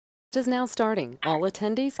Is now starting. All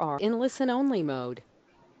attendees are in listen-only mode.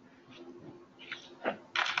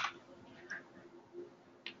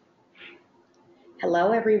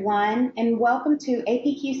 Hello, everyone, and welcome to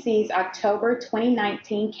APQC's October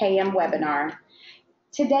 2019 KM webinar.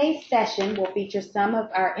 Today's session will feature some of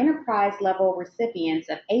our enterprise level recipients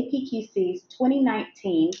of APQC's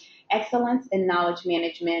 2019 Excellence in Knowledge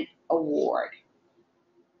Management Award.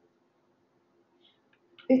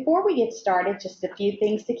 Before we get started, just a few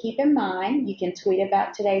things to keep in mind. You can tweet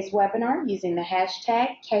about today's webinar using the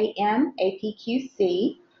hashtag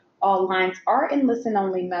KMAPQC. All lines are in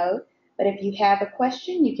listen-only mode, but if you have a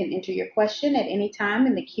question, you can enter your question at any time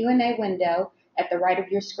in the Q&A window at the right of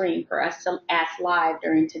your screen for us to ask live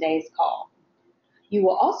during today's call. You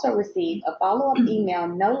will also receive a follow-up email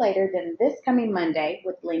no later than this coming Monday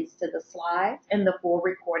with links to the slides and the full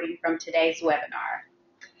recording from today's webinar.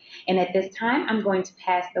 And at this time, I'm going to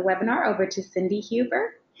pass the webinar over to Cindy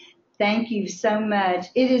Huber. Thank you so much.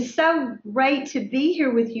 It is so great to be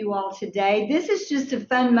here with you all today. This is just a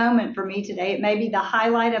fun moment for me today. It may be the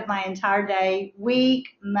highlight of my entire day, week,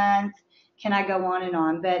 month. Can I go on and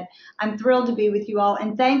on? But I'm thrilled to be with you all.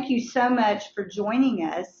 And thank you so much for joining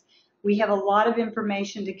us. We have a lot of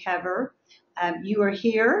information to cover. You are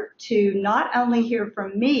here to not only hear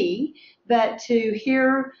from me, but to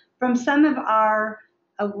hear from some of our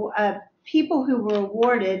people who were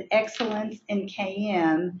awarded Excellence in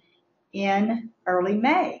KM in early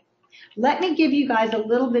May. Let me give you guys let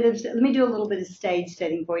me do a little bit of stage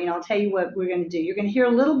setting for you, and I'll tell you what we're going to do. You're going to hear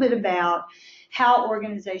a little bit about how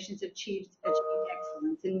organizations achieve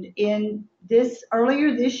excellence. And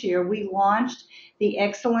earlier this year, we launched the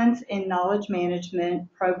Excellence in Knowledge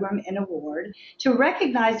Management Program and Award to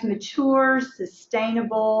recognize mature,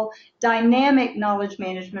 sustainable, dynamic knowledge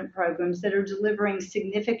management programs that are delivering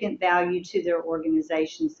significant value to their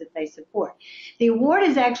organizations that they support. The award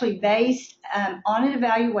is actually based on an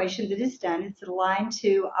evaluation that is done. It's aligned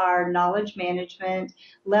to our knowledge management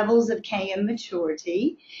levels of KM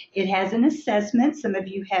maturity. It has an assessment. Some of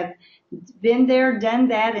you have been there, done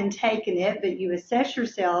that, and taken it, but you assess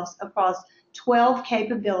yourselves across 12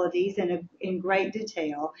 capabilities in great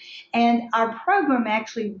detail. And our program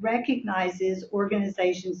actually recognizes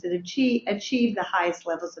organizations that achieve the highest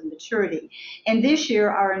levels of maturity. And this year,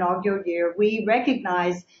 our inaugural year, we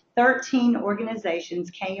recognize 13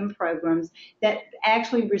 organizations, KM programs, that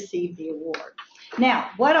actually received the award. Now,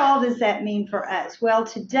 what all does that mean for us? Well,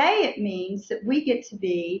 today it means that we get to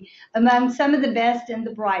be among some of the best and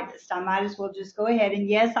the brightest. I might as well just go ahead, and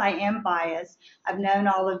yes, I am biased. I've known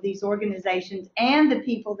all of these organizations and the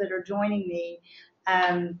people that are joining me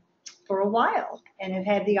for a while and have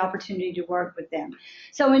had the opportunity to work with them.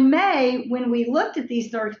 So in May, when we looked at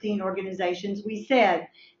these 13 organizations, we said,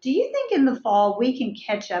 do you think in the fall we can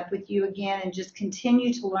catch up with you again and just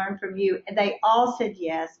continue to learn from you? And they all said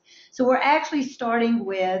yes. So we're actually starting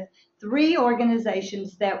with 3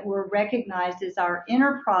 organizations that were recognized as our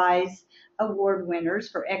enterprise award winners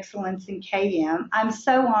for excellence in KM. I'm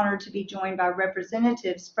so honored to be joined by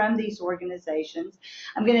representatives from these organizations.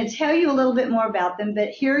 I'm going to tell you a little bit more about them, but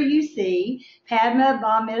here you see Padma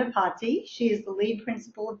Bhamidipati. She is the lead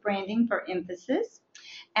principal of branding for Emphasis.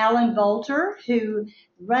 Alan Volter, who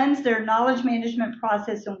runs their knowledge management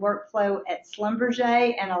process and workflow at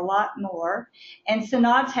Schlumberger, and a lot more. And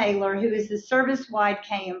Sanaa Taylor, who is the service-wide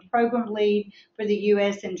KM program lead for the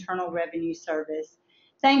U.S. Internal Revenue Service.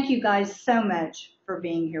 Thank you guys so much for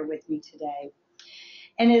being here with me today.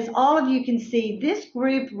 And as all of you can see, this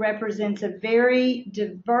group represents a very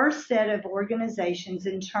diverse set of organizations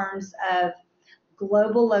in terms of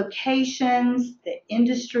global locations, the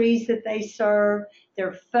industries that they serve,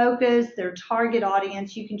 their focus, their target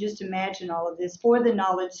audience. You can just imagine all of this for the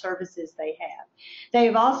knowledge services they have. They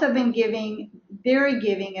have also been very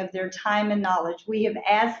giving of their time and knowledge. We have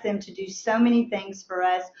asked them to do so many things for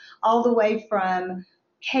us, all the way from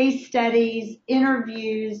case studies,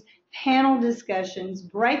 interviews, panel discussions,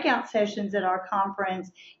 breakout sessions at our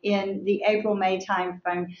conference in the April-May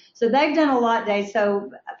timeframe. So they've done a lot today.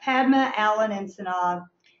 So Padma, Alan, and Sanaa,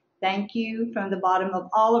 thank you from the bottom of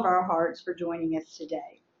all of our hearts for joining us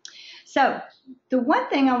today. So the one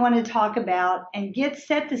thing I want to talk about and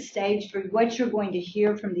set the stage for what you're going to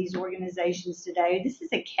hear from these organizations today. This is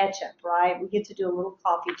a catch-up, right? We get to do a little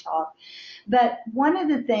coffee talk. But one of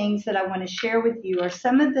the things that I want to share with you are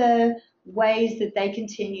some of the ways that they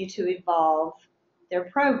continue to evolve their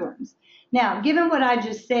programs. Now, given what I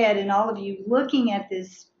just said and all of you looking at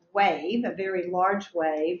this wave, a very large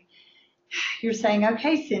wave, you're saying,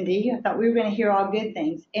 okay, Cindy, I thought we were going to hear all good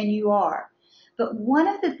things, and you are. But one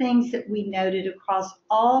of the things that we noted across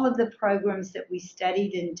all of the programs that we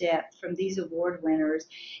studied in depth from these award winners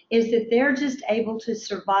is that they're just able to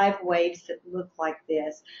survive waves that look like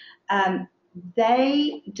this.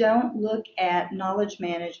 They don't look at knowledge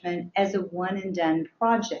management as a one and done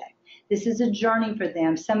project. This is a journey for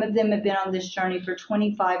them. Some of them have been on this journey for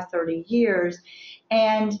 25, 30 years,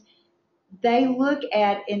 and they look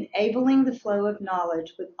at enabling the flow of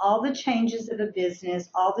knowledge with all the changes of a business,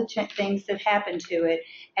 all the things that happen to it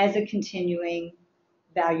as a continuing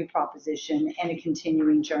value proposition and a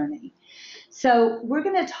continuing journey. So we're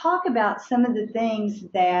going to talk about some of the things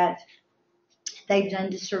that they've done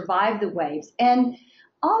to survive the waves. And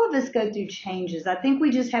all of us go through changes. I think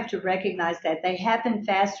we just have to recognize that they happen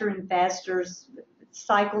faster and faster.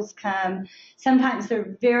 Cycles come. Sometimes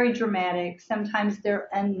they're very dramatic. Sometimes they're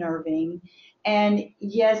unnerving. And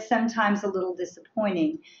yes, sometimes a little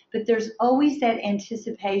disappointing. But there's always that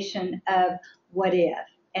anticipation of what if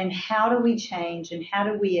and how do we change and how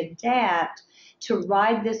do we adapt to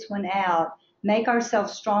ride this one out, make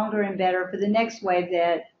ourselves stronger and better for the next wave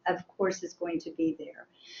that, of course, is going to be there.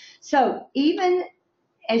 So even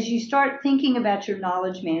as you start thinking about your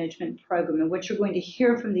knowledge management program and what you're going to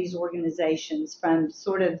hear from these organizations from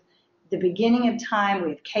sort of the beginning of time,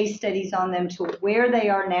 we have case studies on them, to where they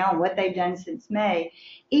are now and what they've done since May,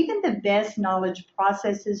 even the best knowledge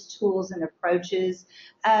processes, tools, and approaches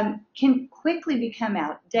can quickly become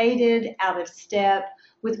outdated, out of step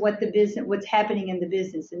with what's happening in the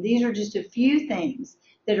business. And these are just a few things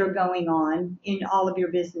that are going on in all of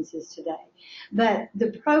your businesses today. But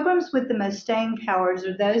the programs with the most staying powers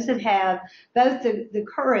are those that have both the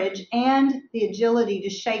courage and the agility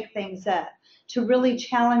to shake things up, to really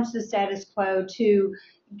challenge the status quo, to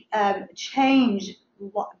change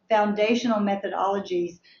foundational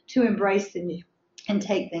methodologies to embrace the new and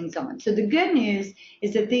take things on. So the good news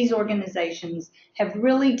is that these organizations have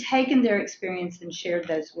really taken their experience and shared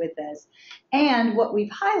those with us. And what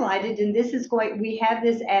we've highlighted, and we have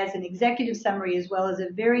this as an executive summary as well as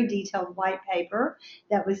a very detailed white paper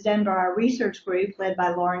that was done by our research group led by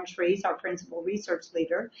Lauren Trees, our principal research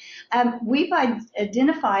leader. We've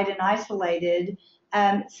identified and isolated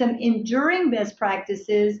some enduring best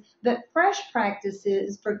practices, but fresh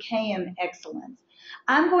practices for KM excellence.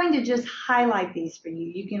 I'm going to just highlight these for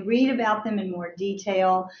you. You can read about them in more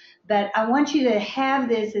detail, but I want you to have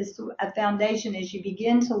this as a foundation as you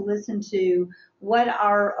begin to listen to what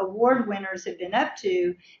our award winners have been up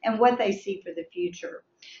to and what they see for the future.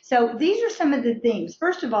 So these are some of the things.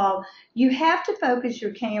 First of all, you have to focus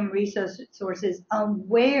your KM resources on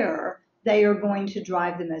where they are going to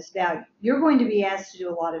drive the most value. You're going to be asked to do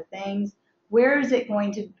a lot of things. Where is it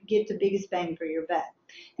going to get the biggest bang for your buck?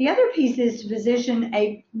 The other piece is to position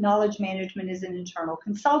a knowledge management as an internal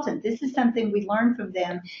consultant. This is something we learned from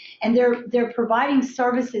them, and they're providing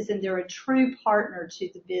services and they're a true partner to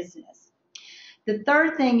the business. The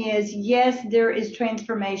third thing is, yes, there is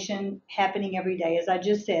transformation happening every day. As I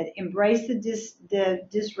just said, embrace the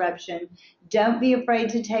disruption. Don't be afraid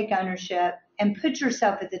to take ownership and put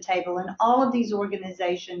yourself at the table. And all of these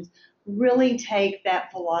organizations really take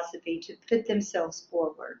that philosophy to put themselves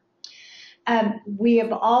forward. We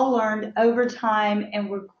have all learned over time, and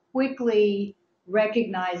we're quickly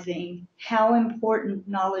recognizing how important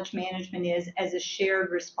knowledge management is as a shared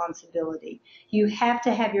responsibility. You have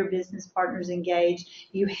to have your business partners engaged.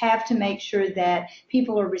 You have to make sure that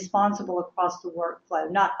people are responsible across the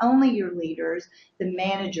workflow, not only your leaders, the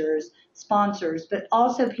managers, sponsors, but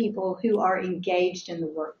also people who are engaged in the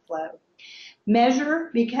workflow. Measure,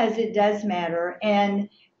 because it does matter, and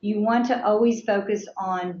you want to always focus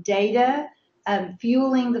on data,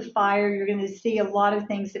 fueling the fire. You're going to see a lot of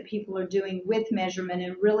things that people are doing with measurement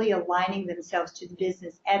and really aligning themselves to the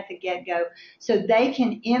business at the get-go so they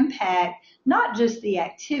can impact not just the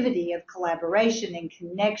activity of collaboration and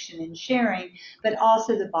connection and sharing, but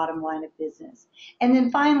also the bottom line of business. And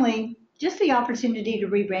then finally, just the opportunity to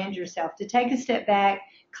rebrand yourself, to take a step back,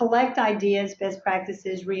 collect ideas, best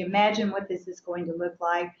practices, reimagine what this is going to look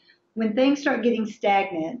like. When things start getting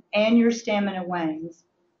stagnant and your stamina wanes,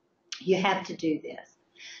 you have to do this.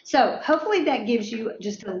 So hopefully that gives you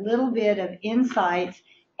just a little bit of insights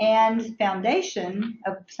and foundation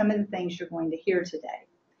of some of the things you're going to hear today.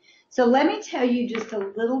 So let me tell you just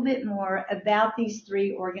a little bit more about these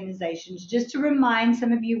three organizations, just to remind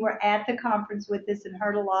some of you were at the conference with us and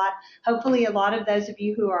heard a lot. Hopefully a lot of those of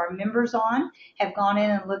you who are members on have gone in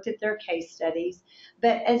and looked at their case studies.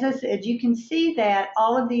 But as I said, you can see that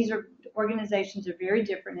all of these organizations are very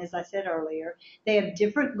different, as I said earlier. They have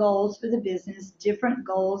different goals for the business, different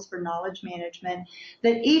goals for knowledge management,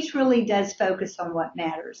 but each really does focus on what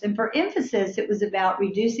matters. And for Infosys, it was about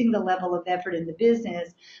reducing the level of effort in the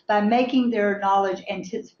business by making their knowledge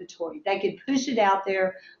anticipatory. They could push it out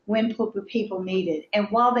there when people need it. And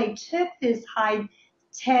while they took this high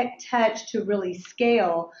tech touch to really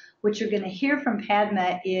scale, what you're going to hear from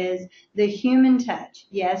Padma is the human touch.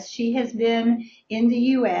 Yes, she has been in the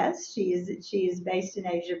U.S. She is based in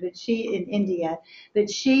Asia, in India, but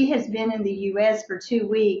she has been in the U.S. for 2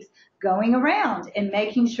 weeks, going around and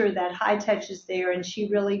making sure that high touch is there, and she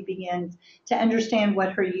really begins to understand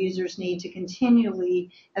what her users need to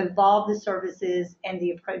continually evolve the services and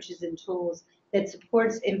the approaches and tools that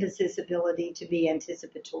supports Infosys' ability to be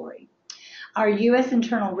anticipatory. Our U.S.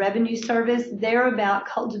 Internal Revenue Service, they're about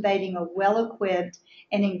cultivating a well-equipped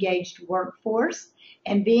and engaged workforce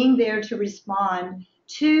and being there to respond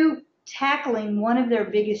to tackling one of their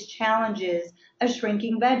biggest challenges, a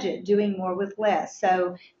shrinking budget, doing more with less.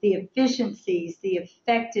 So the efficiencies, the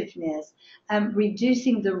effectiveness,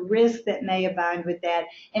 reducing the risk that may abound with that,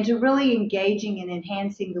 and to really engaging and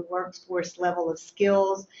enhancing the workforce level of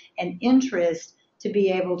skills and interest to be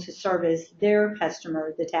able to service their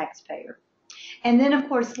customer, the taxpayer. And then, of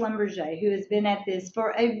course, Schlumberger, who has been at this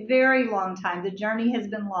for a very long time. The journey has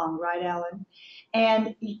been long, right, Alan?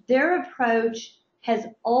 And their approach has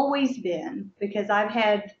always been, because I've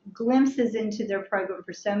had glimpses into their program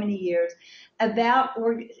for so many years, about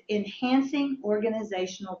enhancing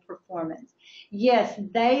organizational performance. Yes,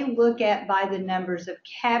 they look at by the numbers of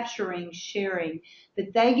capturing, sharing,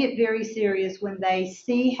 but they get very serious when they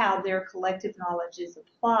see how their collective knowledge is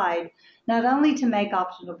applied, not only to make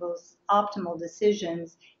optimal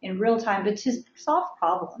decisions in real time, but to solve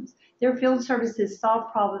problems. Their field services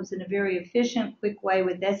solve problems in a very efficient, quick way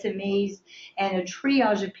with SMEs and a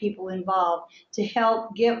triage of people involved to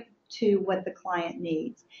help get to what the client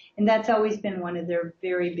needs. And that's always been one of their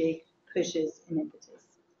very big pushes and impetus.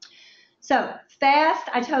 So fast,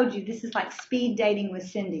 I told you, this is like speed dating with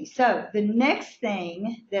Cindy. So the next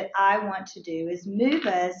thing that I want to do is move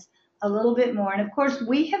us a little bit more. And of course,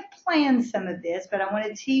 we have planned some of this, but I want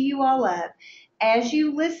to tee you all up. As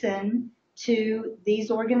you listen to these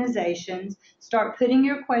organizations, start putting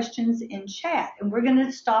your questions in chat. And we're going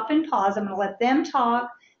to stop and pause. I'm going to let them talk,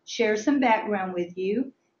 share some background with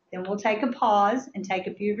you. Then we'll take a pause and take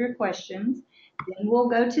a few of your questions. Then we'll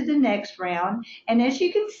go to the next round. And as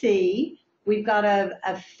you can see, we've got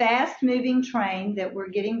a fast-moving train that we're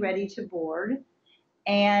getting ready to board.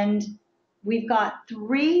 And we've got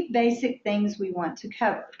 3 basic things we want to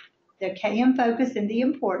cover. The KM focus and the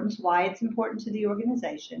importance, why it's important to the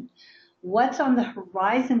organization. What's on the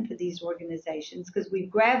horizon for these organizations, because we've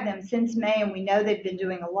grabbed them since May and we know they've been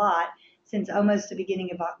doing a lot since almost the beginning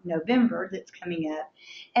of November that's coming up.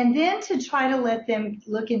 And then to try to let them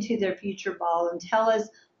look into their future ball and tell us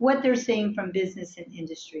what they're seeing from business and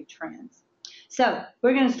industry trends. So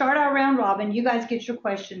we're going to start our round robin. You guys get your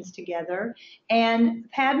questions together. And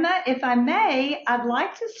Padma, if I may, I'd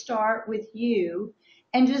like to start with you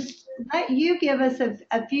and just let you give us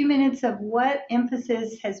a few minutes of what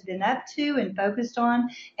Infosys has been up to and focused on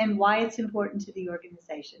and why it's important to the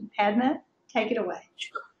organization. Padma, take it away.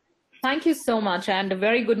 Sure. Thank you so much, and a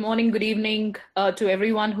very good morning, good evening to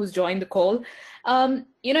everyone who's joined the call.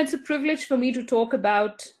 It's a privilege for me to talk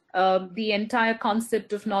about the entire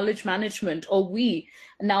concept of knowledge management, or we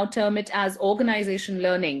now term it as organization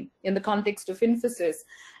learning in the context of Infosys.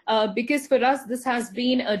 Because for us, this has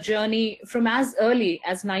been a journey from as early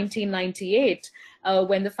as 1998,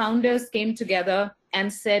 when the founders came together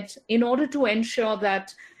and said, in order to ensure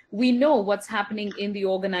that we know what's happening in the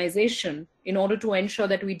organization, in order to ensure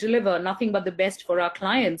that we deliver nothing but the best for our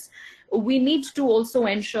clients, we need to also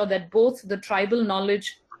ensure that both the tribal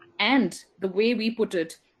knowledge and the way we put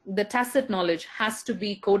it, the tacit knowledge, has to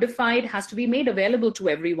be codified, has to be made available to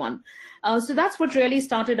everyone. So that's what really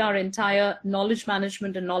started our entire knowledge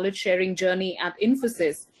management and knowledge sharing journey at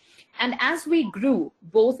Infosys. And as we grew,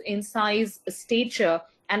 both in size, stature,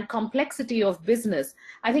 and complexity of business,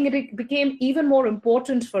 I think it became even more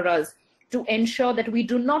important for us to ensure that we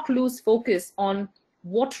do not lose focus on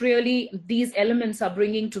what really these elements are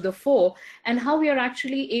bringing to the fore and how we are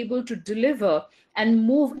actually able to deliver and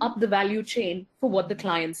move up the value chain for what the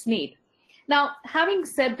clients need. Now, having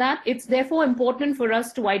said that, it's therefore important for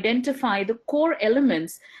us to identify the core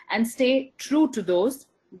elements and stay true to those,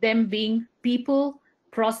 them being people,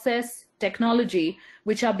 process, technology,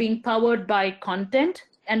 which are being powered by content,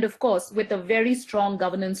 and of course, with a very strong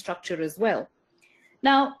governance structure as well.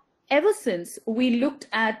 Now, ever since we looked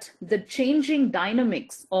at the changing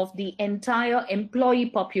dynamics of the entire employee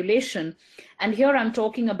population, and here I'm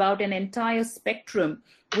talking about an entire spectrum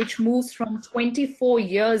which moves from 24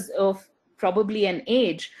 years of probably an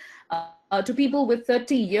age to people with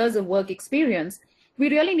 30 years of work experience, we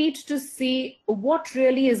really need to see what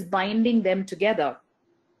really is binding them together.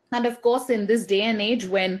 And of course, in this day and age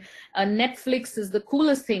when Netflix is the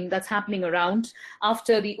coolest thing that's happening around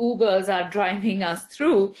after the Ubers are driving us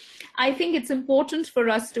through, I think it's important for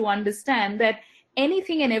us to understand that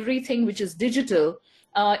anything and everything which is digital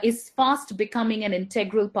is fast becoming an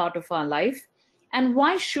integral part of our life. And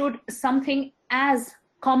why should something as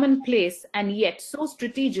commonplace and yet so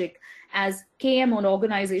strategic as KM on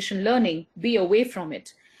organization learning be away from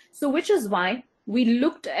it? So which is why we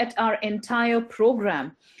looked at our entire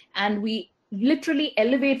program and we literally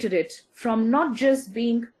elevated it from not just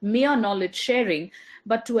being mere knowledge sharing,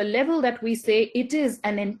 but to a level that we say it is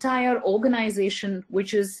an entire organization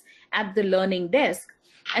which is at the learning desk,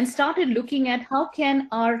 and started looking at how can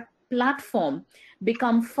our platform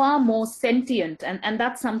become far more sentient. And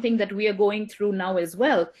that's something that we are going through now as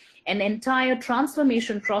well, an entire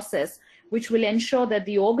transformation process which will ensure that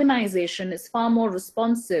the organization is far more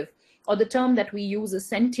responsive, or the term that we use is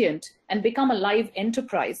sentient, and become a live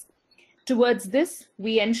enterprise. Towards this,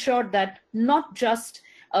 we ensured that not just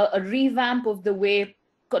a revamp of the way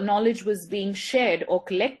knowledge was being shared or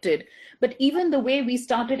collected, but even the way we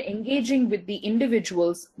started engaging with the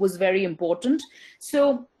individuals was very important.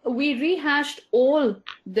 So we rehashed all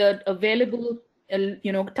the available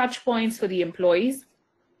touch points for the employees,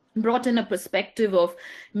 brought in a perspective of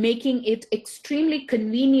making it extremely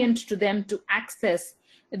convenient to them to access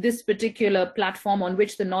this particular platform on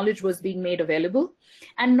which the knowledge was being made available,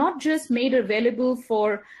 and not just made available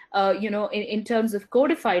for in terms of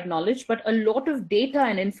codified knowledge, but a lot of data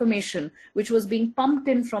and information which was being pumped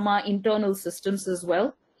in from our internal systems as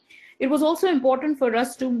well. It was also important for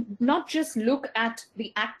us to not just look at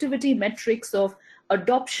the activity metrics of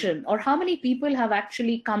adoption or how many people have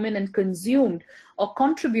actually come in and consumed or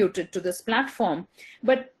contributed to this platform,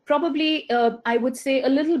 but probably I would say a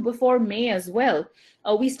little before May as well,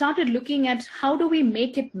 we started looking at how do we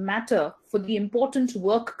make it matter for the important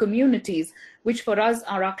work communities, which for us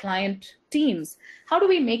are our client teams. How do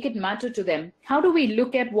we make it matter to them? How do we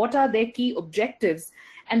look at what are their key objectives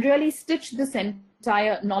and really stitch this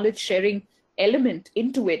entire knowledge sharing element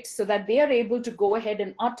into it so that they are able to go ahead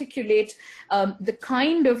and articulate the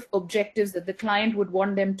kind of objectives that the client would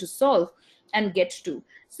want them to solve and get to.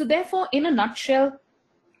 So therefore, in a nutshell,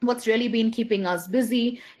 what's really been keeping us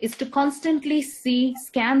busy is to constantly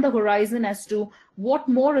scan the horizon as to what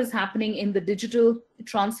more is happening in the digital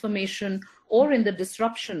transformation or in the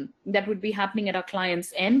disruption that would be happening at our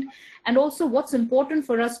clients' end, and also what's important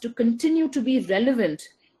for us to continue to be relevant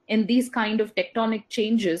in these kind of tectonic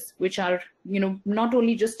changes, which are not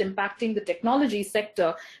only just impacting the technology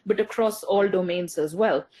sector, but across all domains as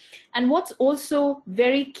well. And what's also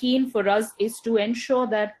very keen for us is to ensure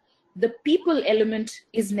that the people element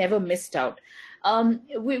is never missed out.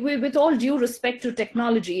 With all due respect to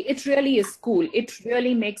technology, it really is cool. It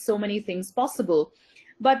really makes so many things possible.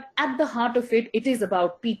 But at the heart of it, it is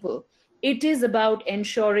about people. It is about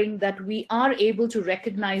ensuring that we are able to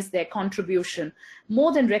recognize their contribution.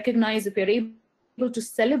 More than recognize, if we're able to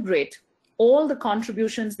celebrate all the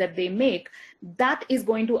contributions that they make, that is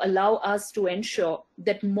going to allow us to ensure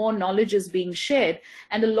that more knowledge is being shared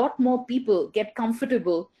and a lot more people get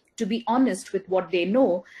comfortable to be honest with what they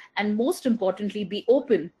know, and most importantly, be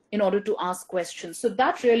open in order to ask questions. So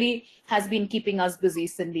that really has been keeping us busy,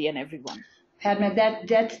 Cindy and everyone. Padma,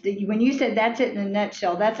 when you said that's it in a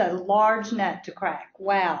nutshell, that's a large nut to crack.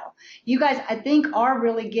 Wow. You guys, I think, are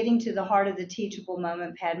really getting to the heart of the teachable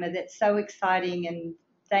moment, Padma. That's so exciting, and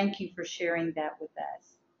thank you for sharing that with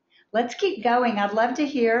us. Let's keep going. I'd love to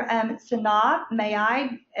hear, Sanat, may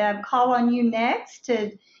I call on you next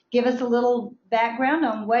to give us a little background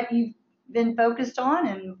on what you've been focused on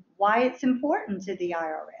and why it's important to the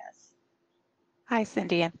IRS. Hi,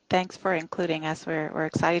 Cindy, and thanks for including us. We're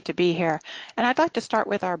excited to be here. And I'd like to start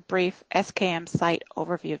with our brief SKM site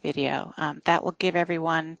overview video. That will give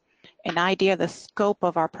everyone an idea of the scope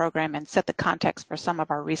of our program and set the context for some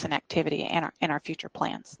of our recent activity and our future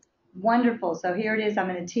plans. Wonderful. So here it is. I'm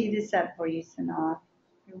going to tee this up for you, Sanat.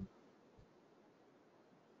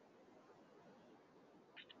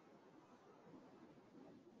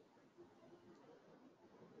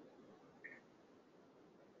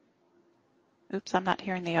 Oops, I'm not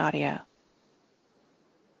hearing the audio.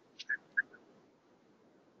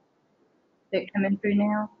 Is it coming through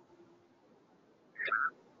now?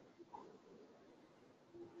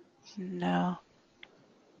 No.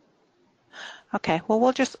 Okay, well,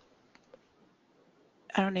 we'll just,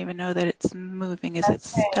 I don't even know that it's moving. Is it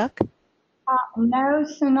stuck? No,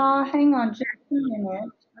 Sanaa, hang on just a minute.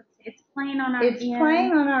 It's playing on our It's end.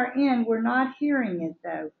 playing on our end. We're not hearing it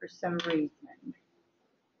though for some reason.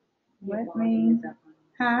 Let me,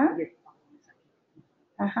 huh?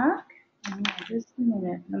 Uh-huh. Hang on just a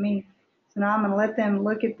minute. So now I'm going to let them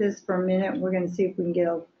look at this for a minute. We're going to see if we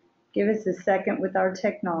can give us a second with our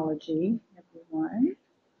technology, everyone.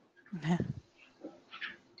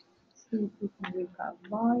 See if we can, we've got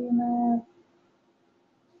volume up.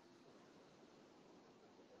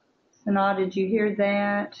 Sanaa, did you hear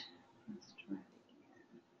that? Let's try it again.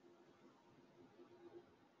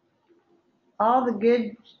 All the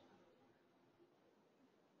good,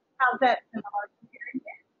 how's that, Sanaa? Did you hear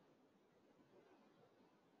that?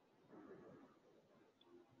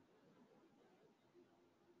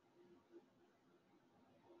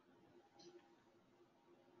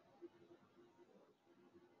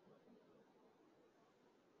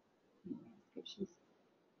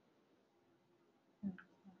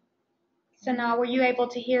 Sanaa, were you able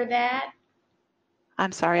to hear that?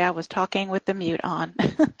 I'm sorry, I was talking with the mute on.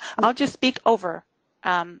 I'll just speak over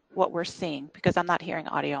what we're seeing because I'm not hearing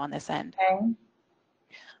audio on this end. Okay.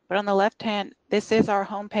 But on the left hand, this is our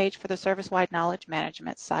homepage for the Service-Wide Knowledge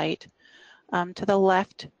Management site. To the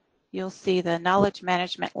left, you'll see the knowledge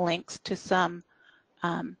management links to some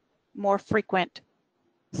more frequent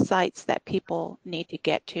sites that people need to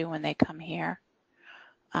get to when they come here.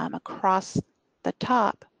 Across the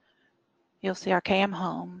top, you'll see our KM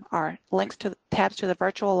Home, our links to tabs to the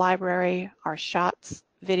virtual library, our SHOTS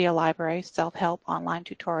video library, self-help online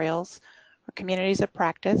tutorials, our communities of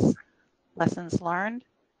practice, lessons learned,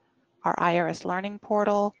 our IRS learning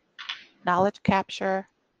portal, knowledge capture,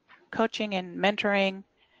 coaching and mentoring,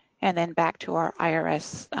 and then back to our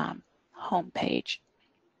IRS homepage.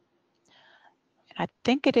 And I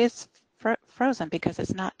think it is frozen because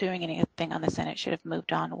it's not doing anything on this end. It should have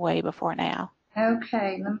moved on way before now.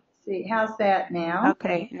 Okay, let me see. How's that now?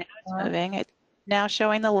 Okay, now it's moving. It's now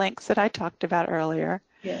showing the links that I talked about earlier.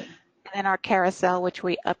 Good. And then our carousel, which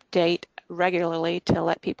we update regularly to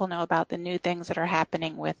let people know about the new things that are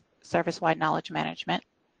happening with service-wide knowledge management.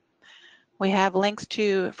 We have links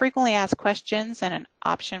to frequently asked questions and an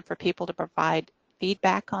option for people to provide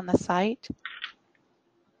feedback on the site.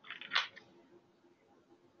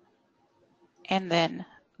 And then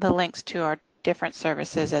the links to our different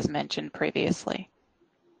services as mentioned previously.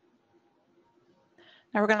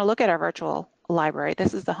 Now we're going to look at our virtual library.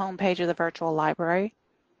 This is the home page of the virtual library.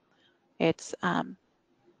 It's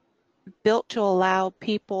built to allow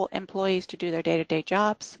people, employees to do their day-to-day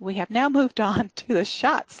jobs. We have now moved on to the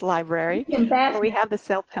SHOTS library where we have the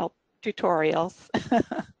self-help tutorials.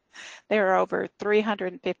 There are over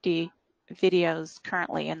 350 videos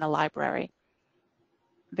currently in the library.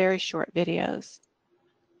 Very short videos.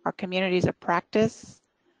 Our communities of practice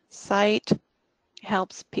site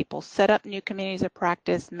helps people set up new communities of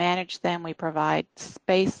practice, manage them. We provide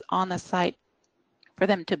space on the site for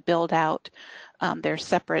them to build out their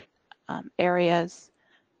separate areas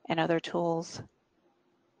and other tools.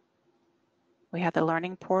 We have the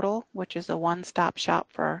learning portal, which is a one-stop shop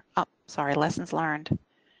for, lessons learned,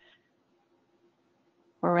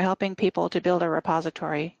 where we're helping people to build a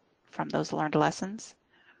repository from those learned lessons.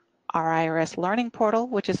 Our IRS learning portal,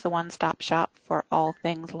 which is the one-stop shop for all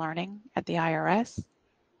things learning at the IRS.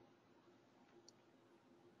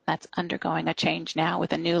 That's undergoing a change now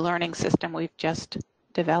with a new learning system we've just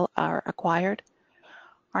developed or acquired.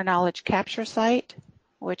 Our knowledge capture site,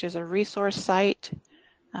 which is a resource site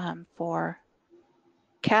for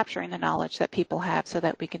capturing the knowledge that people have so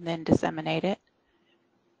that we can then disseminate it.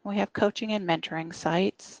 We have coaching and mentoring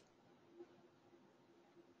sites.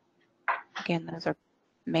 Again, those are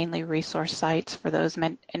mainly resource sites for those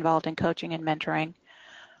involved in coaching and mentoring.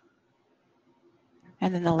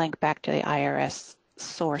 And then the link back to the IRS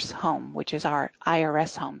source home, which is our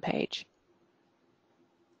IRS homepage.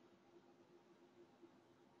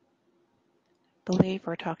 I believe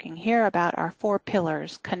we're talking here about our 4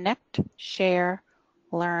 pillars: connect, share,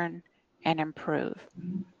 learn, and improve.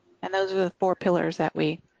 And those are the 4 pillars that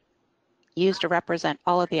we use to represent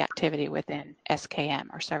all of the activity within SKM,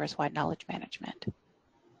 or Service-Wide Knowledge Management.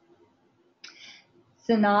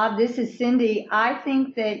 Sanaa, this is Cindy. I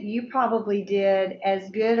think that you probably did as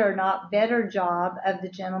good or not better job of the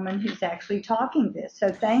gentleman who's actually talking this.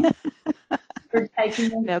 So thank you for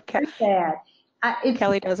taking that.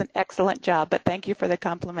 Kelly does an excellent job, but thank you for the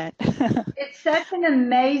compliment. It's such an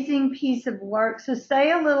amazing piece of work. So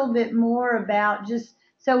say a little bit more about just,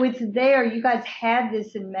 so it's there. You guys had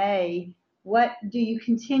this in May. What do you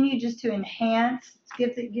continue just to enhance?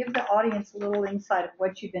 Give the audience a little insight of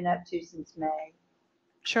what you've been up to since May.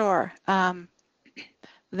 Sure.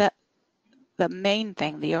 The main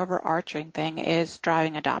thing, the overarching thing, is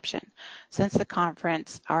driving adoption. Since the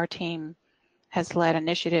conference, our team has led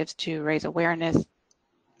initiatives to raise awareness,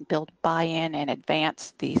 build buy-in, and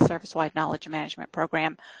advance the service-wide knowledge management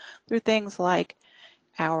program through things like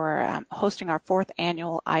our hosting our 4th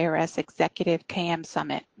annual IRS Executive KM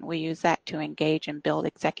Summit. We use that to engage and build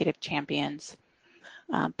executive champions.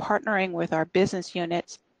 Partnering with our business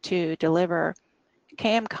units to deliver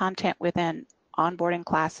KM content within onboarding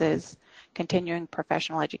classes, continuing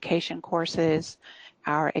professional education courses,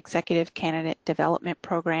 our executive candidate development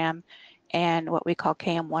program, and what we call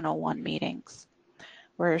KM 101 meetings.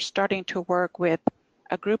 We're starting to work with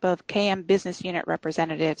a group of KM business unit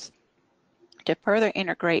representatives to further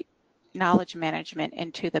integrate knowledge management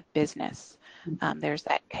into the business. There's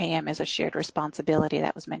that KM as a shared responsibility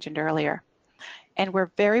that was mentioned earlier. And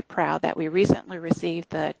we're very proud that we recently received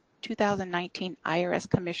the 2019 IRS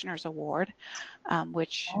Commissioners Award,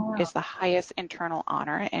 which is the highest internal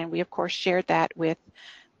honor. And we, of course, shared that with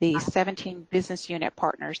the 17 business unit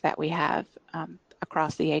partners that we have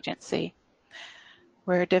across the agency.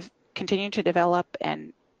 We're continuing to develop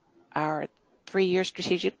our 3-year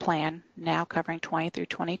strategic plan, now covering 20 through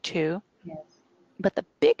 22. Yes. But the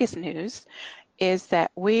biggest news is that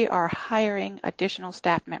we are hiring additional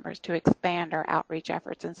staff members to expand our outreach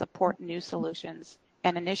efforts and support new solutions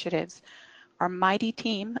and initiatives. Our mighty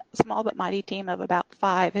team, small but mighty team of about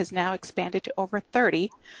 5, has now expanded to over 30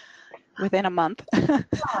 within a month.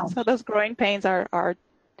 So those growing pains are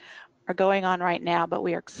going on right now, but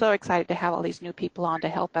we are so excited to have all these new people on to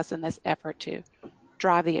help us in this effort to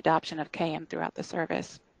drive the adoption of KM throughout the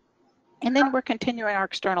service. And then we're continuing our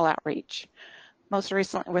external outreach, most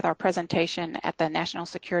recently with our presentation at the National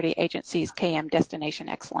Security Agency's KM Destination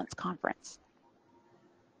Excellence Conference.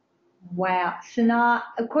 Wow. Sanaa,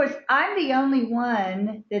 of course, I'm the only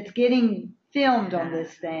one that's getting filmed on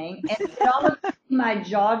this thing. And did all of my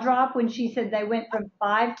jaw drop when she said they went from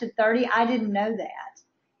 5 to 30? I didn't know that.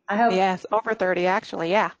 I hope. Yes, over 30 actually,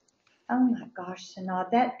 yeah. Oh my gosh,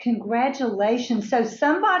 Sanaa, that congratulations. So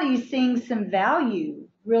somebody's seeing some value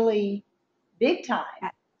really big time.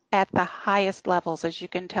 At the highest levels, as you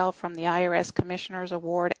can tell from the IRS Commissioners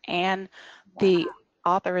Award and the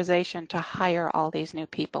authorization to hire all these new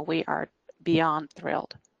people. We are beyond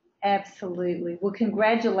thrilled. Absolutely. Well,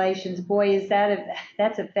 congratulations. Boy,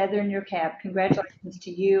 that's a feather in your cap. Congratulations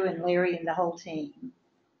to you and Larry and the whole team.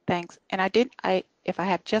 Thanks. And if I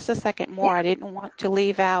have just a second more, I didn't want to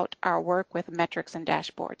leave out our work with metrics and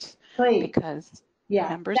dashboards. Please. Because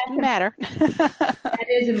numbers do matter. That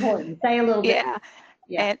is important. Say a little bit.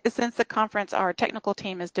 Yeah. And since the conference, our technical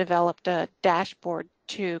team has developed a dashboard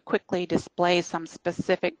to quickly display some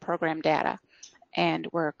specific program data. And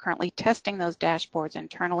we're currently testing those dashboards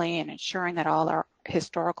internally and ensuring that all our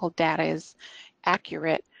historical data is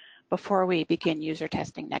accurate before we begin user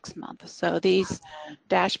testing next month. So these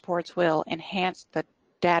dashboards will enhance the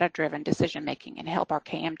data-driven decision-making and help our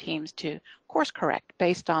KM teams to course correct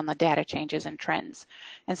based on the data changes and trends.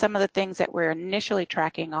 And some of the things that we're initially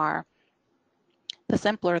tracking are the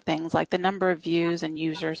simpler things like the number of views and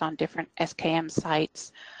users on different SKM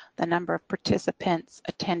sites, the number of participants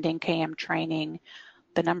attending KM training,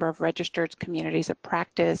 the number of registered communities of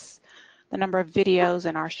practice, the number of videos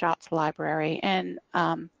in our SHOTS library, and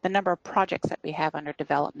the number of projects that we have under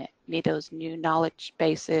development, any of those new knowledge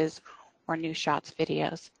bases or new SHOTS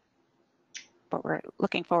videos. But we're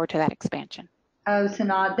looking forward to that expansion. Oh,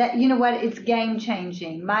 Sanaa, that, you know what, it's game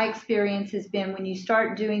changing. My experience has been when you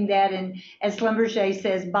start doing that, and as Schlumberger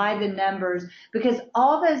says, by the numbers, because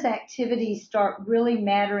all those activities start really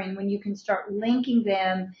mattering when you can start linking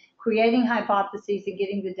them, creating hypotheses and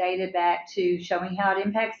getting the data back to showing how it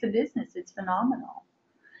impacts the business. It's phenomenal.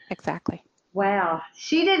 Exactly. Wow.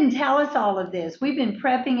 She didn't tell us all of this. We've been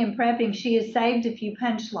prepping and prepping. She has saved a few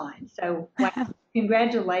punchlines. So wow,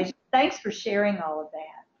 congratulations. Thanks for sharing all of that.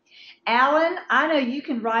 Alan, I know you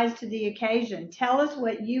can rise to the occasion. Tell us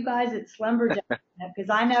what you guys at Schlumberger do, because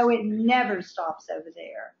I know it never stops over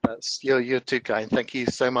there. You're too kind. Thank you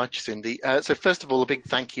so much, Cindy. So first of all, a big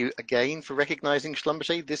thank you again for recognizing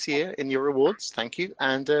Schlumberger this year in your awards. Thank you.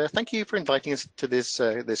 And thank you for inviting us to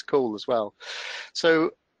this call as well. So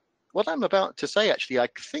what I'm about to say, actually, I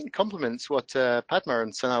think complements what Padma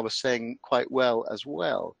and Sanaa were saying quite well as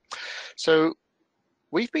well. So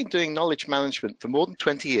we've been doing knowledge management for more than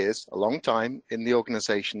 20 years, a long time in the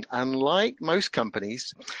organization. And like most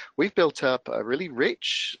companies, we've built up a really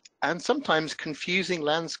rich and sometimes confusing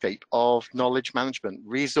landscape of knowledge management,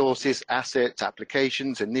 resources, assets,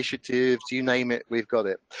 applications, initiatives, you name it, we've got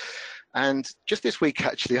it. And just this week,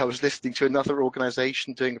 actually, I was listening to another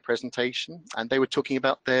organization doing a presentation, and they were talking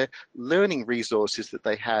about their learning resources that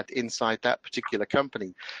they had inside that particular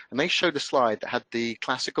company. And they showed a slide that had the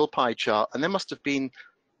classical pie chart, and there must have been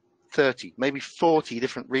 30, maybe 40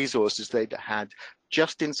 different resources they'd had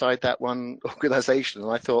just inside that one organization.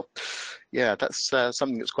 And I thought, yeah, that's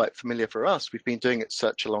something that's quite familiar for us. We've been doing it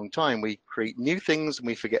such a long time. We create new things and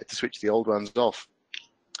we forget to switch the old ones off.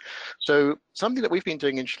 So something that we've been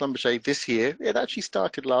doing in Schlumberger this year, it actually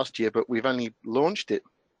started last year, but we've only launched it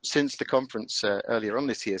since the conference earlier on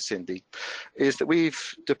this year, Cindy, is that we've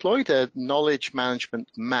deployed a knowledge management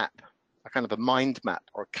map, a kind of a mind map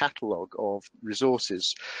or a catalog of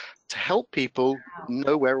resources to help people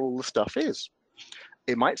know where all the stuff is.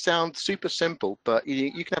 It might sound super simple, but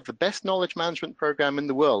you can have the best knowledge management program in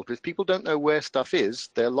the world, but if people don't know where stuff is,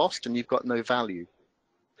 they're lost and you've got no value.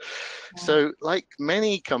 So like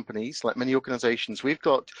many companies, like many organizations, we've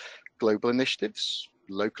got global initiatives,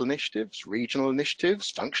 local initiatives, regional initiatives,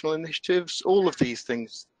 functional initiatives, all of these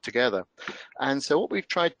things together. And so what we've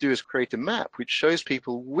tried to do is create a map which shows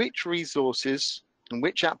people which resources and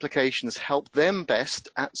which applications help them best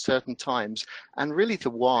at certain times, and really the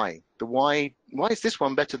why. Why is this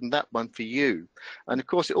one better than that one for you? And of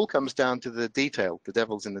course, it all comes down to the detail. The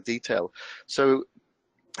devil's in the detail. So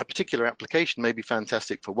a particular application may be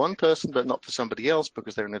fantastic for one person, but not for somebody else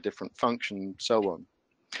because they're in a different function and so on.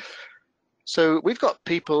 So we've got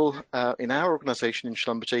people in our organization in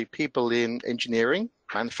Schlumberger, people in engineering,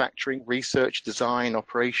 manufacturing, research, design,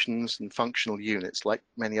 operations, and functional units, like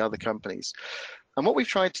many other companies. And what we've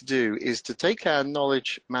tried to do is to take our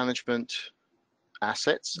knowledge management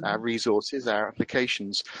assets, our resources, our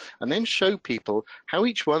applications, and then show people how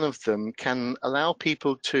each one of them can allow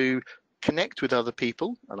people to connect with other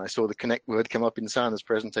people, and I saw the connect word come up in Sana's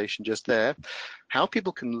presentation just there, how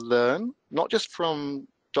people can learn, not just from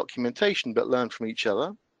documentation, but learn from each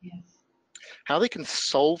other. Yes. How they can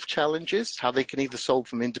solve challenges, how they can either solve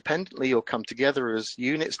them independently or come together as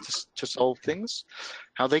units to solve things,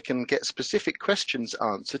 how they can get specific questions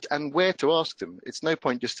answered and where to ask them. It's no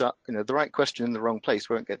point just, the right question in the wrong place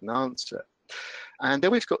won't get an answer. And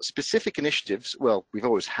then we've got specific initiatives. Well, we've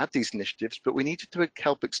always had these initiatives, but we needed to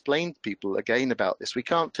help explain to people again about this. We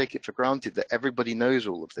can't take it for granted that everybody knows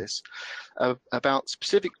all of this, about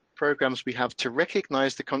specific programs we have to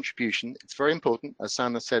recognize the contribution. It's very important, as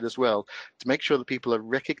Sana said as well, to make sure that people are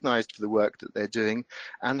recognized for the work that they're doing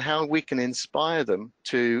and how we can inspire them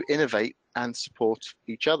to innovate and support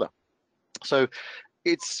each other. So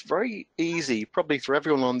it's very easy, probably for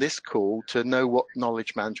everyone on this call, to know what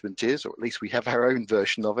knowledge management is, or at least we have our own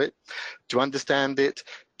version of it, to understand it,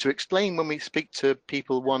 to explain when we speak to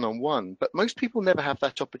people one-on-one. But most people never have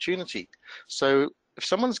that opportunity. So if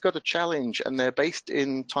someone's got a challenge and they're based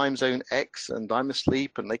in time zone X and I'm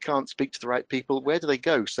asleep and they can't speak to the right people, where do they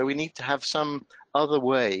go? So we need to have some other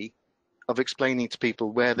way of explaining to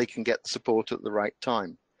people where they can get the support at the right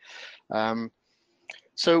time.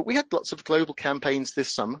 So we had lots of global campaigns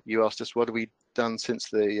this summer. You asked us what have we done since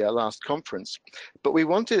the last conference, but we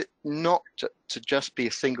wanted it not to just be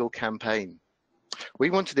a single campaign. We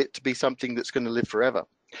wanted it to be something that's going to live forever.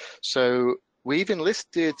 So we've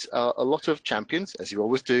enlisted a lot of champions, as you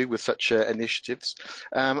always do with such initiatives,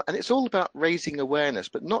 and it's all about raising awareness,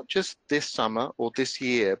 but not just this summer or this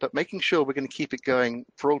year, but making sure we're going to keep it going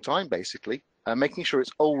for all time, basically, making sure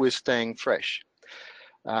it's always staying fresh.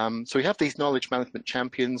 So we have these knowledge management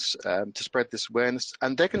champions to spread this awareness,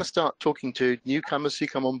 and they're going to start talking to newcomers who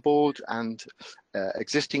come on board and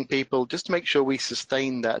existing people just to make sure we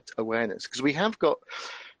sustain that awareness, because we have got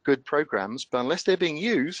good programs, but unless they're being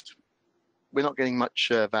used, we're not getting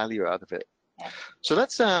much value out of it. So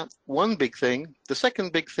that's one big thing. The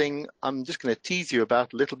second big thing, I'm just going to tease you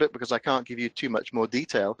about a little bit because I can't give you too much more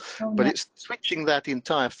detail, but it's switching that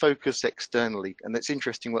entire focus externally. And it's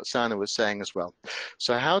interesting what Sana was saying as well.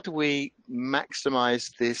 So how do we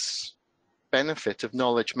maximize this benefit of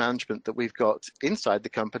knowledge management that we've got inside the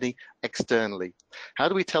company externally? How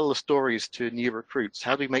do we tell the stories to new recruits?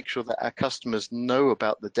 How do we make sure that our customers know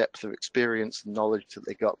about the depth of experience and knowledge that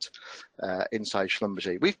they got inside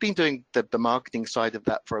Schlumberger? We've been doing the marketing side of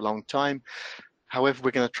that for a long time. However,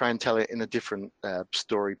 we're going to try and tell it in a different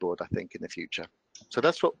storyboard, I think, in the future. So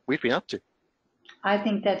that's what we've been up to. I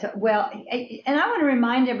think that's, well, and I want to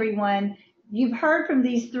remind everyone, you've heard from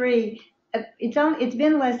these three, it's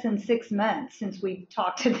been less than 6 months since we've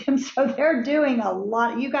talked to them, so they're doing a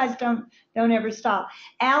lot. You guys don't ever stop.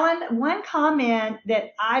 Alan, one comment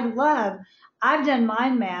that I love, I've done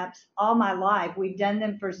mind maps all my life. We've done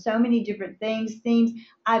them for so many different things, themes.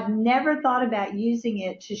 I've never thought about using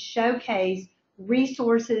it to showcase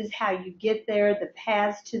resources, how you get there, the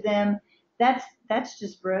paths to them. That's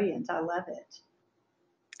just brilliant. I love it.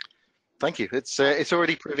 Thank you. It's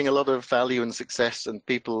already proving a lot of value and success, and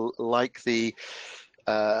people like the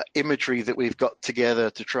imagery that we've got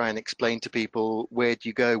together to try and explain to people where do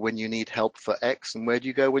you go when you need help for X and where do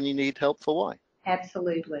you go when you need help for Y.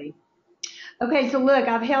 Absolutely. Okay, so look,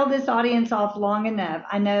 I've held this audience off long enough.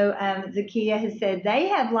 I know Zakia has said they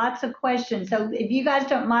have lots of questions. So if you guys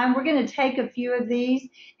don't mind, we're going to take a few of these,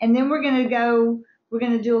 and then we're going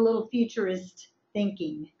to do a little futurist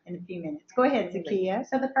thinking in a few minutes. Go ahead, Zakia.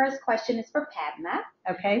 So the first question is for Padma.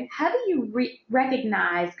 Okay. How do you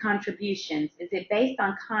recognize contributions? Is it based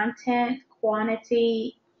on content,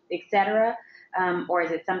 quantity, etc., or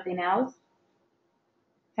is it something else?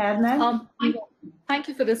 Padma? Thank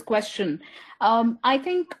you for this question. I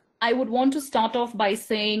think I would want to start off by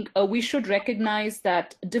saying we should recognize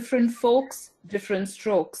that different folks, different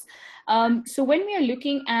strokes. So when we are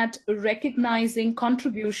looking at recognizing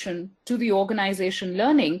contribution to the organization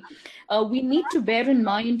learning, we need to bear in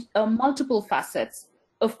mind multiple facets.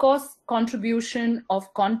 Of course, contribution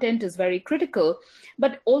of content is very critical,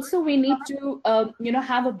 but also we need to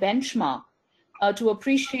have a benchmark to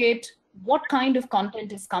appreciate what kind of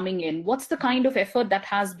content is coming in, what's the kind of effort that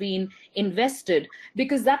has been invested,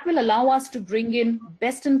 because that will allow us to bring in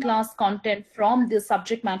best-in-class content from the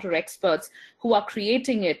subject matter experts who are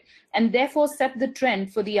creating it, and therefore set the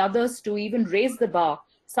trend for the others to even raise the bar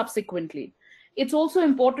subsequently. It's also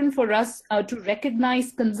important for us to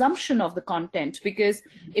recognize consumption of the content, because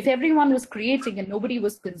if everyone was creating and nobody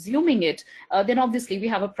was consuming it, then obviously we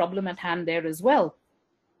have a problem at hand there as well.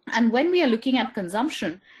 And when we are looking at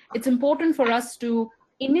consumption, it's important for us to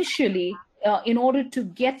initially, in order to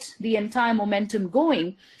get the entire momentum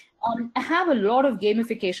going, have a lot of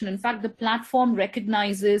gamification. In fact, the platform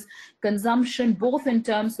recognizes consumption both in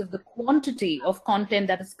terms of the quantity of content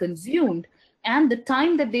that is consumed and the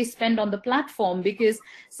time that they spend on the platform, because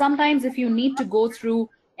sometimes if you need to go through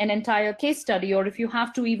an entire case study, or if you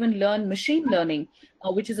have to even learn machine learning,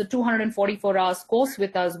 which is a 244 hours course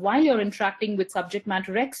with us, while you're interacting with subject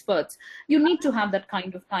matter experts, you need to have that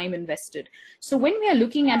kind of time invested. So when we are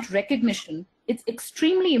looking at recognition, it's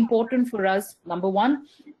extremely important for us, number one,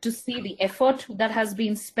 to see the effort that has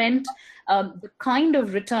been spent, the kind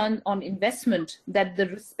of return on investment that the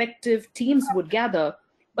respective teams would gather.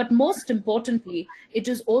 But most importantly, it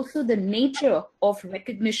is also the nature of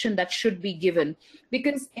recognition that should be given.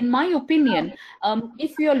 Because in my opinion,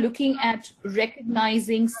 if you're looking at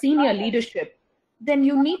recognizing senior leadership, then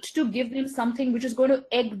you need to give them something which is going to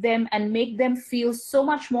egg them and make them feel so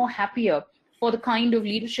much more happier for the kind of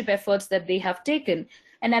leadership efforts that they have taken.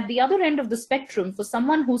 And at the other end of the spectrum, for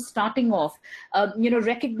someone who's starting off,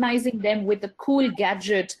 recognizing them with a cool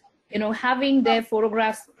gadget, having their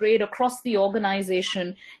photographs sprayed across the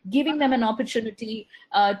organization, giving them an opportunity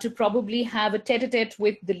to probably have a tete-a-tete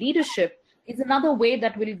with the leadership is another way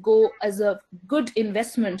that will go as a good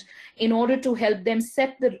investment in order to help them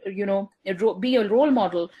set the, be a role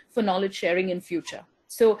model for knowledge sharing in future.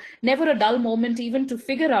 So never a dull moment even to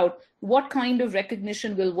figure out what kind of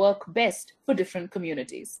recognition will work best for different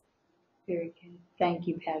communities. Very good. Thank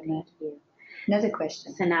you, Padma. Another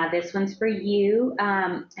question. So now this one's for you.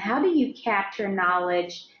 How do you capture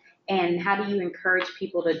knowledge and how do you encourage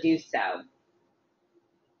people to do so?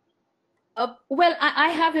 Well, I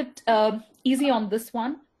have it easy on this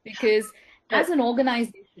one because as an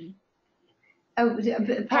organization. Oh,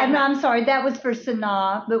 Padma, I'm sorry, that was for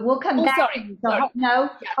Sanaa, but we'll come back. Sorry. No,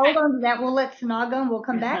 hold on to that. We'll let Sanaa go and we'll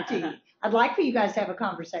come back to you. I'd like for you guys to have a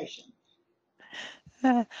conversation.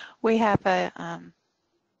 We have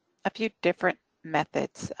a few different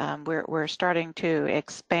methods. We're starting to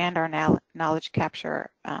expand our knowledge capture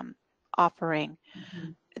offering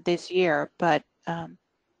this year, but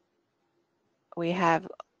we have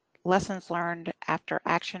lessons learned after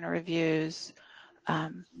action reviews,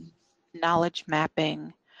 knowledge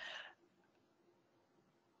mapping,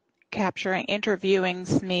 interviewing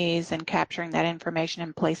SMEs and capturing that information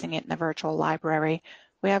and placing it in the virtual library.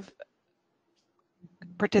 We have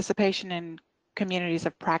participation in communities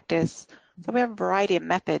of practice. So we have a variety of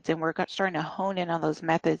methods, and we're starting to hone in on those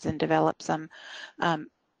methods and develop some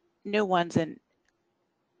new ones and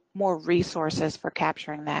more resources for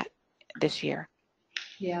capturing that this year.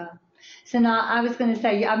 Yeah. So now I was going to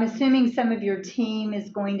say, I'm assuming some of your team is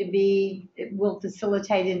going to will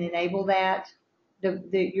facilitate and enable that,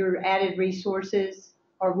 your added resources,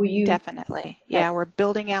 or will you? Definitely. Yeah, we're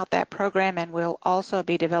building out that program, and we'll also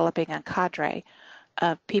be developing a cadre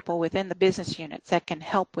of people within the business units that can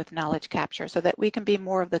help with knowledge capture so that we can be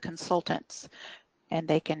more of the consultants and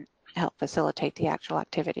they can help facilitate the actual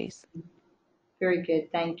activities. Very good.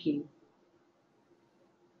 Thank you.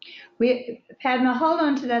 Padma, hold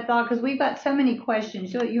on to that thought because we've got so many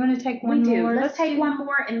questions. You want to take one more? Let's take one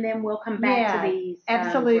more and then we'll come back to these.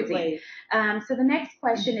 Absolutely. So the next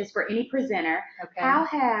question is for any presenter. Okay. How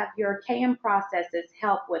have your KM processes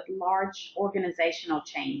helped with large organizational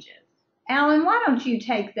changes? Alan, why don't you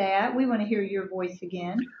take that? We want to hear your voice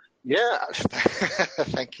again. Yeah,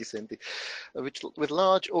 thank you, Cindy. With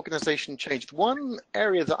large organization change, one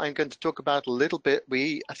area that I'm going to talk about a little bit,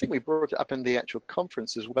 I think we brought it up in the actual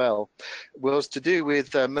conference as well, was to do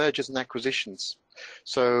with mergers and acquisitions.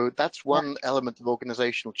 So that's one element of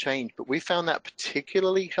organizational change, but we found that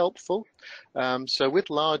particularly helpful. So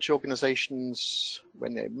with large organizations,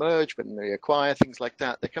 when they merge, when they acquire, things like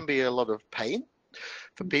that, there can be a lot of pain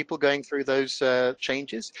for people going through those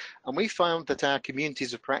changes. And we found that our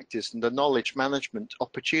communities of practice and the knowledge management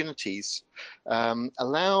opportunities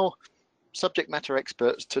allow subject matter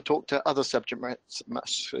experts to talk to other subject matter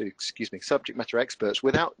experts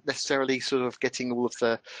without necessarily sort of getting all of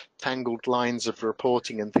the tangled lines of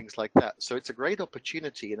reporting and things like that. So it's a great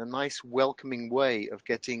opportunity and a nice welcoming way of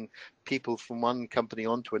getting people from one company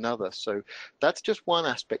onto another. So that's just one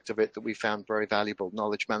aspect of it that we found very valuable,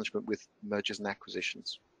 knowledge management with mergers and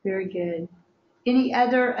acquisitions. Very good. Any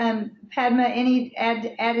other, Padma, any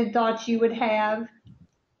added thoughts you would have?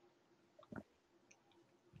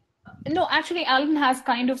 No, actually, Alan has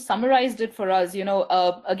kind of summarized it for us.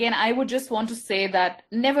 Again, I would just want to say that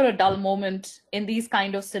never a dull moment in these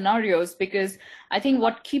kind of scenarios, because I think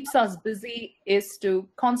what keeps us busy is to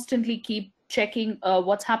constantly keep checking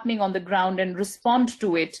what's happening on the ground and respond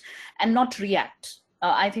to it and not react.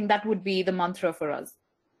 I think that would be the mantra for us.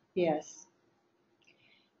 Yes.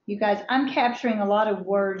 You guys, I'm capturing a lot of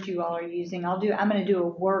words you all are using. I'm going to do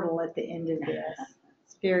a Wordle at the end of this.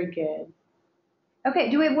 It's very good.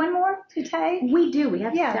 Okay, do we have one more to take? We do. We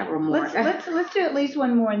have several more. Let's do at least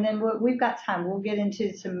one more, and then we've got time. We'll get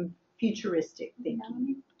into some futuristic thinking. Let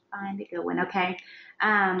me find a good one. Okay.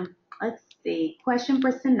 Let's see. Question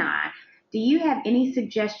for Sanaa. Do you have any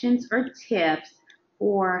suggestions or tips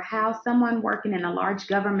for how someone working in a large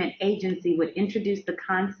government agency would introduce the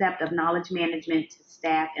concept of knowledge management to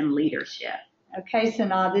staff and leadership? Okay,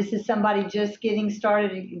 Sanaa, this is somebody just getting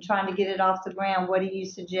started and trying to get it off the ground. What do you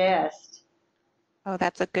suggest? Oh,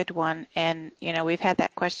 that's a good one. And, we've had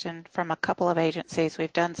that question from a couple of agencies.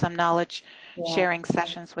 We've done some knowledge sharing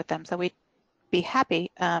sessions with them. So we'd be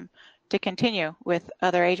happy to continue with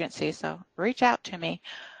other agencies. So reach out to me.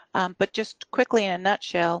 But just quickly in a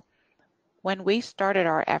nutshell, when we started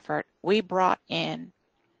our effort, we brought in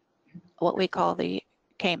what we call the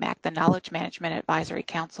KMAC, the Knowledge Management Advisory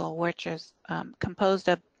Council, which is composed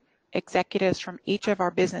of executives from each of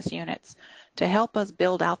our business units to help us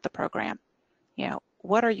build out the program.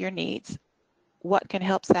 What are your needs? What can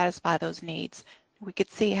help satisfy those needs? We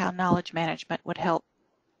could see how knowledge management would help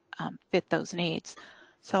fit those needs.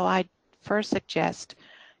 So I'd first suggest,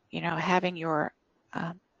 having your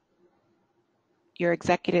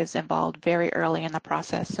executives involved very early in the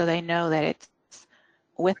process so they know that it's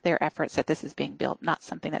with their efforts that this is being built, not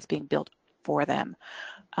something that's being built for them.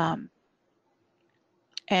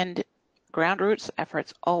 And ground roots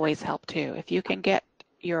efforts always help too. If you can get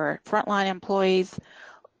your frontline employees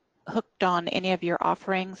hooked on any of your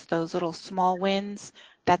offerings, those little small wins,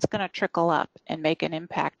 that's going to trickle up and make an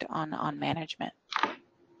impact on management.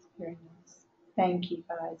 Very nice. Thank you,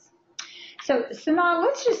 guys. So, Sanaa,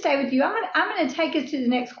 let's just stay with you. I'm going to take us to the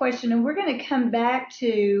next question, and we're going to come back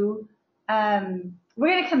to some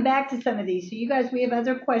of these. So, you guys, we have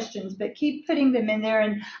other questions, but keep putting them in there.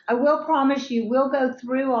 And I will promise you, we'll go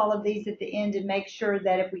through all of these at the end and make sure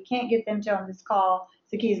that if we can't get them to on this call,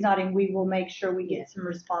 Saki is nodding, we will make sure we get some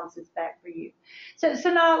responses back for you. So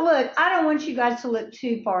now, look, I don't want you guys to look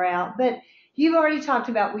too far out, but you've already talked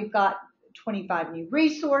about we've got 25 new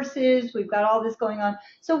resources, we've got all this going on.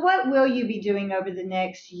 So what will you be doing over the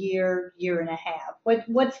next year and a half?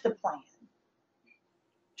 What's the plan?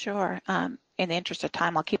 Sure. In the interest of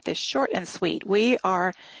time, I'll keep this short and sweet. We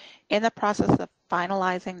are in the process of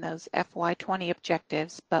finalizing those FY20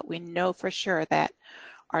 objectives, but we know for sure that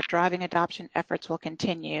our driving adoption efforts will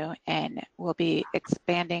continue, and we'll be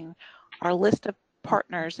expanding our list of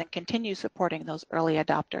partners and continue supporting those early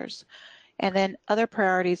adopters. And then other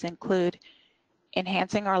priorities include,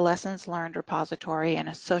 enhancing our lessons learned repository and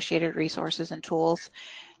associated resources and tools,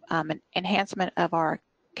 an enhancement of our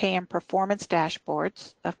KM performance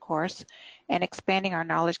dashboards, of course, and expanding our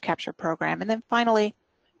knowledge capture program, and then finally,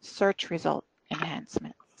 search result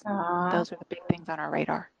enhancements. Those are the big things on our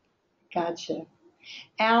radar. Gotcha.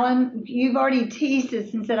 Alan, you've already teased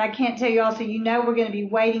us and said I can't tell you all, so you know we're going to be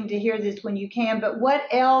waiting to hear this when you can, but what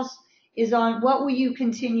else is on, what will you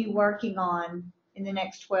continue working on in the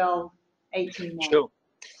next 12, 18 months? Sure.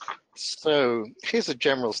 So here's a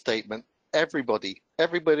general statement. Everybody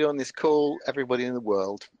on this call, everybody in the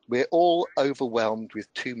world, we're all overwhelmed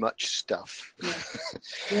with too much stuff. Yeah.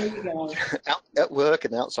 There you go. At work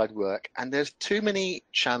and outside work, and there's too many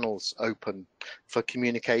channels open for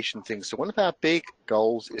communication things. So one of our big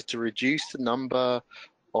goals is to reduce the number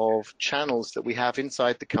of channels that we have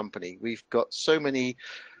inside the company. We've got so many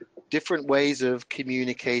different ways of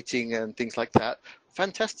communicating and things like that.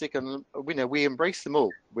 Fantastic, and we embrace them all.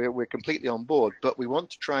 We're completely on board, but we want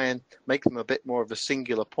to try and make them a bit more of a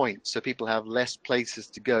singular point, so people have less places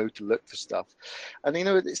to go to look for stuff. And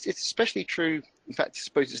it's especially true. In fact, I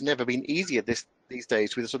suppose it's never been easier these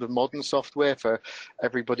days with sort of modern software for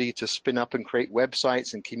everybody to spin up and create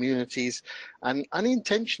websites and communities, and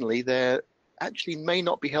unintentionally they're actually may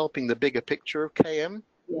not be helping the bigger picture of KM.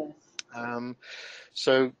 Yes.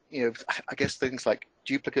 So, I guess things like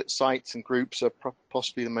duplicate sites and groups are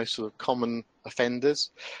possibly the most sort of common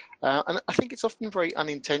offenders. And I think it's often very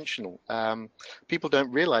unintentional. People don't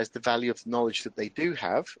realize the value of the knowledge that they do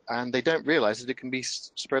have, and they don't realize that it can be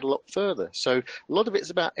spread a lot further. So a lot of it's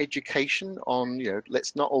about education on,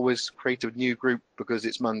 let's not always create a new group because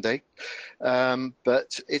it's Monday,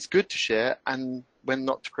 but it's good to share and when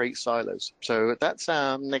not to create silos. So that's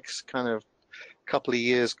our next kind of couple of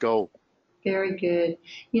years goal. Very good.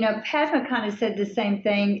 Padma kind of said the same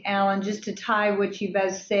thing, Alan, just to tie what you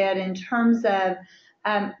both said in terms of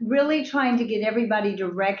really trying to get everybody to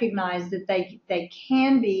recognize that they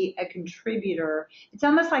can be a contributor. It's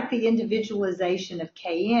almost like the individualization of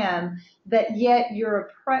KM, but yet your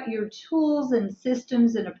tools and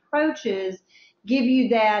systems and approaches give you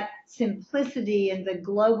that simplicity and the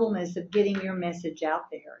globalness of getting your message out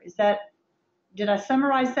there. Did I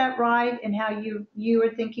summarize that right in how you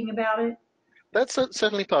are thinking about it? That's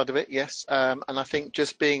certainly part of it, yes. And I think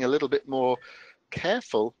just being a little bit more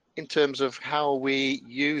careful in terms of how we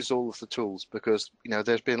use all of the tools, because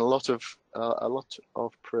there's been a lot of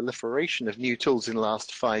proliferation of new tools in the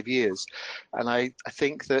last 5 years, and I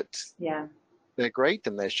think that they're great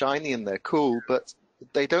and they're shiny and they're cool, but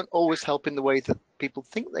they don't always help in the way that people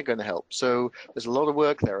think they're going to help. So there's a lot of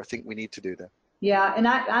work there I think we need to do there. Yeah, and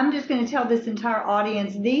I'm just going to tell this entire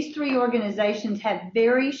audience, these three organizations have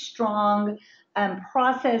very strong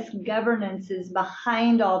process governances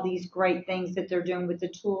behind all these great things that they're doing with the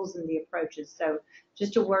tools and the approaches. So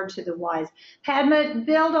just a word to the wise. Padma,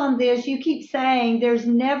 build on this. You keep saying there's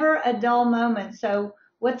never a dull moment. So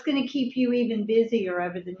what's going to keep you even busier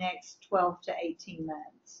over the next 12 to 18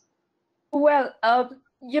 months? Well,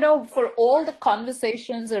 for all the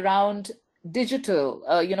conversations around digital,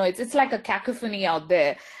 it's like a cacophony out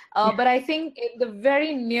there. But I think in the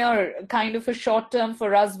very near kind of a short term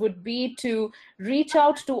for us would be to reach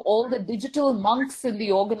out to all the digital monks in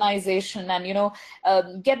the organization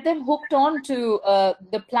and, get them hooked on to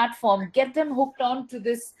the platform, get them hooked on to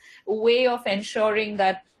this way of ensuring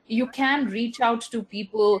that you can reach out to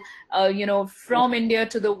people, from India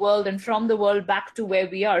to the world and from the world back to where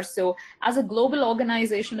we are. So as a global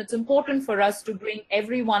organization, it's important for us to bring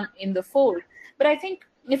everyone in the fold. But I think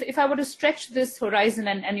if I were to stretch this horizon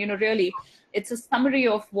and really, it's a summary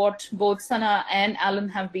of what both Sana and Alan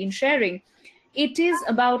have been sharing. It is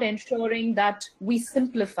about ensuring that we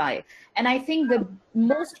simplify. And I think the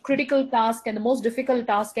most critical task and the most difficult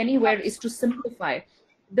task anywhere is to simplify.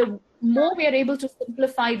 The more we are able to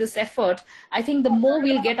simplify this effort, I think the more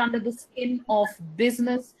we'll get under the skin of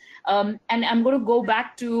business. And I'm going to go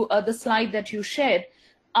back to the slide that you shared.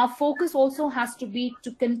 Our focus also has to be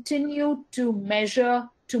to continue to measure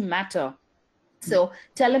to matter. So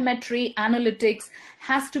telemetry, analytics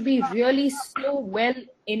has to be really so well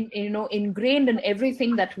ingrained in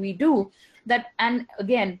everything that we do. And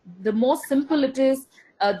again, the more simple it is,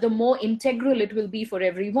 the more integral it will be for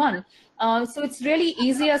everyone. So it's really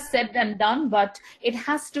easier said than done, but it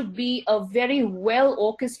has to be a very well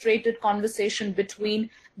orchestrated conversation between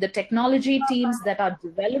the technology teams that are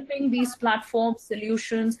developing these platform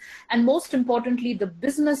solutions, and most importantly, the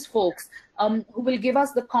business folks who will give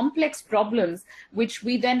us the complex problems, which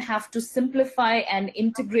we then have to simplify and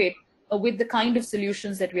integrate with the kind of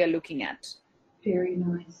solutions that we are looking at. Very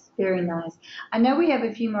nice. Very nice. I know we have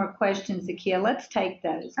a few more questions, Zakia. Let's take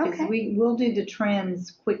those because Okay. we'll do the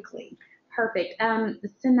trends quickly. Perfect.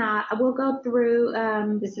 Sanaa, we'll go through.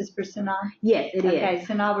 This is for Sanaa? Yes, it is. Okay,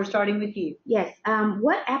 Sanaa, we're starting with you. Yes.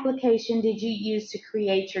 What application did you use to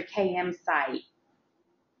create your KM site?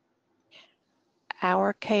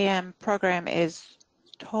 Our KM program is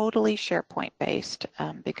totally SharePoint based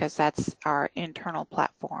because that's our internal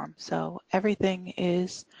platform. So everything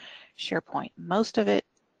is SharePoint. Most of it,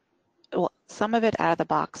 well, some of it out of the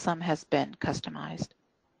box, some has been customized.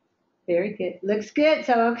 Very good. Looks good.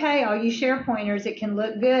 So, okay, all you SharePointers, it can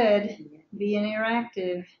look good, be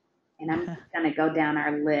interactive. And I'm going to go down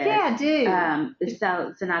our list. Yeah, do.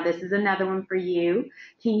 So now this is another one for you.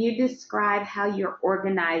 Can you describe how you're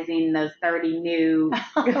organizing those 30 new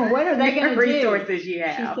what are they going to do? resources you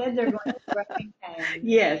have? She said they're going to be growing pains.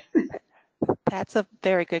 Yes. That's a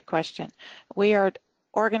very good question. We are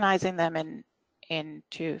organizing them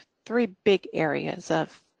into three big areas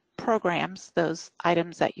of programs, those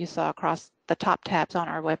items that you saw across the top tabs on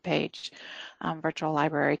our webpage, virtual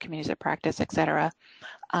library, communities of practice, etc.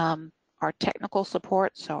 Our technical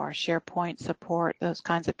support, so our SharePoint support, those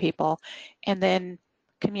kinds of people, and then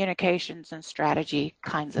communications and strategy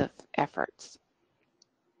kinds of efforts.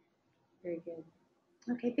 Very good.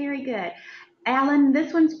 Okay, very good. Alan,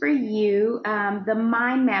 this one's for you. The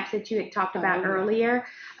mind maps that you had talked about earlier,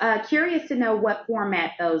 curious to know what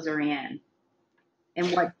format those are in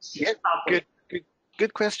and what software.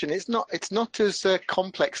 Good question. It's not as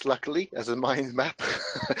complex, luckily, as a mind map.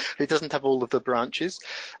 It doesn't have all of the branches.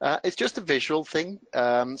 It's just a visual thing.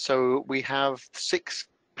 So we have 6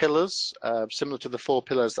 pillars, similar to the 4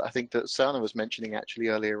 pillars that I think that Sana was mentioning actually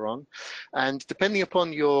earlier on. And depending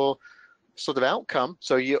upon your sort of outcome,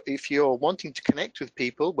 so if you're wanting to connect with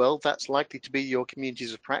people, well, that's likely to be your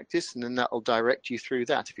communities of practice, and then that will direct you through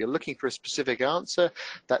that. If you're looking for a specific answer,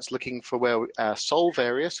 that's looking for where solve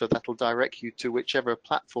area, so that'll direct you to whichever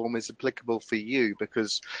platform is applicable for you.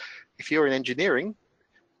 Because if you're in engineering,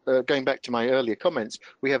 going back to my earlier comments,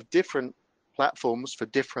 we have different platforms for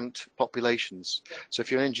different populations. So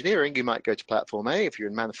if you're in engineering, you might go to platform A. If you're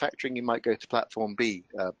in manufacturing, you might go to platform B.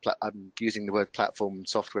 I'm using the word platform and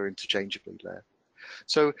software interchangeably there.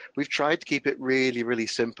 So we've tried to keep it really, really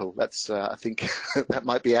simple. That's, I think, that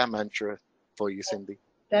might be our mantra for you, Cindy.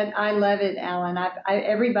 That I love it, Alan.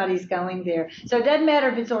 Everybody's going there. So it doesn't matter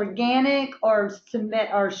if it's organic or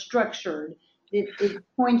structured. It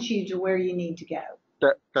points you to where you need to go.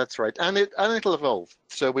 That's right, and it'll evolve.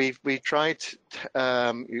 So we tried to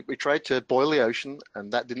boil the ocean,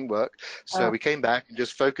 and that didn't work. So we came back and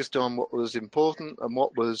just focused on what was important and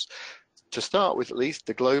what was, to start with at least,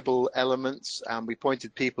 the global elements. And we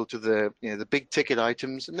pointed people to the the big ticket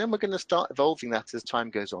items, and then we're going to start evolving that as time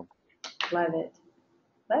goes on. Love it,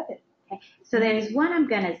 love it. Okay. So there's one I'm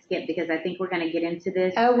going to skip because I think we're going to get into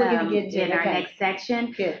this we're going to get to in our next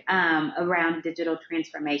section around digital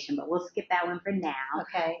transformation, but we'll skip that one for now.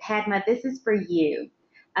 Okay. Padma, this is for you.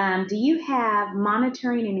 Do you have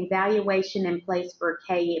monitoring and evaluation in place for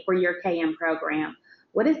your KM program?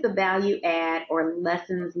 What is the value add or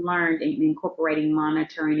lessons learned in incorporating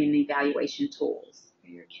monitoring and evaluation tools for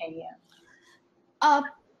your KM?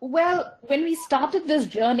 Well, when we started this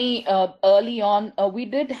journey early on, we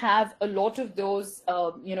did have a lot of those,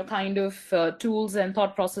 kind of tools and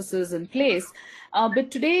thought processes in place. But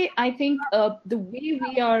today, I think the way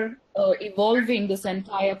we are evolving this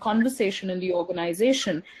entire conversation in the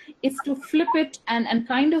organization is to flip it and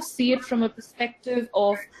kind of see it from a perspective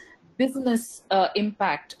of business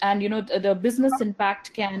impact. And, the business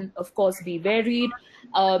impact can, of course, be varied.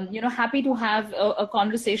 Happy to have a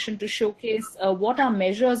conversation to showcase what our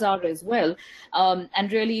measures are as well,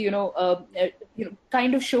 and really,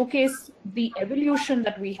 kind of showcase the evolution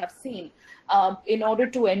that we have seen in order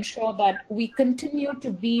to ensure that we continue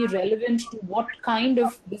to be relevant to what kind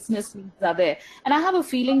of business needs are there. And I have a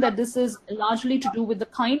feeling that this is largely to do with the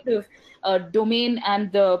kind of domain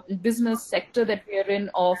and the business sector that we are in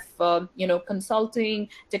of, consulting,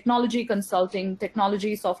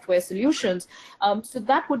 technology software solutions. So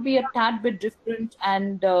that would be a tad bit different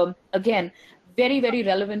and, again, very, very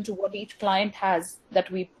relevant to what each client has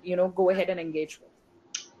that we, go ahead and engage with.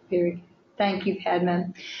 Very good. Thank you,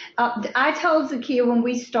 Padma. I told Zakia when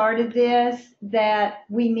we started this that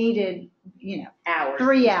we needed, hours.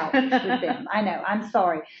 3 hours with them. I know. I'm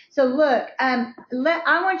sorry. So look, I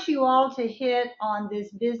want you all to hit on this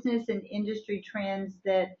business and industry trends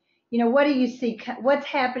that, what do you see? What's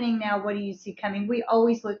happening now? What do you see coming? We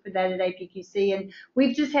always look for that at APQC, and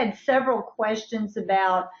we've just had several questions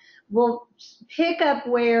about. We'll pick up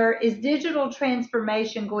where is digital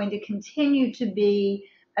transformation going to continue to be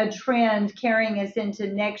a trend carrying us into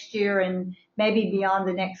next year and maybe beyond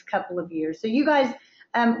the next couple of years. So you guys,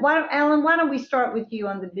 Alan, why don't we start with you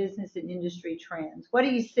on the business and industry trends? What are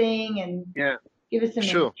you seeing? And Yeah, give us some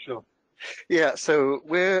sure. Yeah, so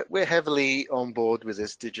we're heavily on board with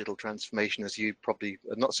this digital transformation, as you probably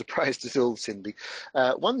are not surprised at all, Cindy.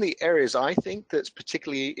 One of the areas I think that's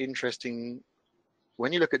particularly interesting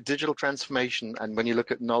when you look at digital transformation and when you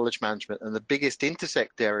look at knowledge management, and the biggest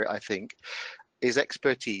intersect area, I think, is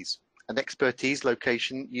expertise. An expertise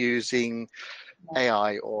location using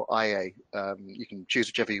AI or IA. You can choose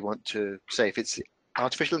whichever you want to say, if it's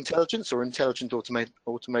artificial intelligence or intelligent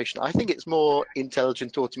automation. I think it's more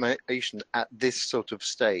intelligent automation at this sort of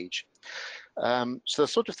stage. So the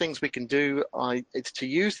sort of things we can do, it's to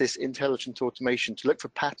use this intelligent automation to look for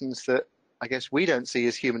patterns that I guess we don't see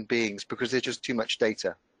as human beings because there's just too much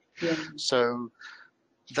data. Yeah. So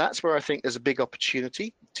that's where I think there's a big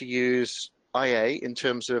opportunity to use IA in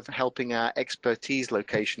terms of helping our expertise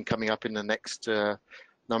location coming up in the next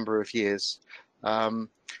number of years.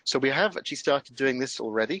 So we have actually started doing this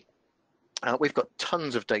already. We've got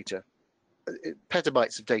tons of data,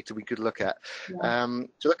 petabytes of data we could look at, to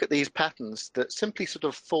look at these patterns that simply sort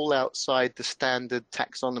of fall outside the standard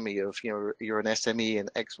taxonomy of, you're an SME and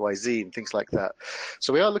XYZ and things like that.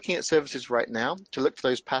 So we are looking at services right now to look for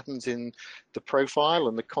those patterns in the profile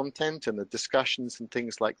and the content and the discussions and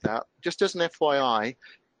things like that. Just as an FYI,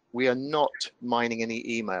 we are not mining any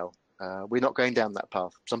email. We're not going down that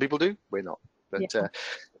path. Some people do, we're not. But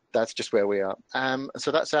that's just where we are. So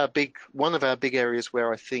that's one of our big areas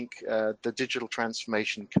where I think the digital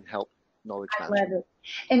transformation can help knowledge management.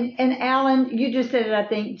 I love it. And Alan, you just said it, I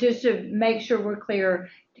think, just to make sure we're clear,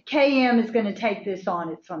 KM is going to take this on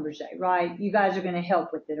at Schlumberger, right? You guys are going to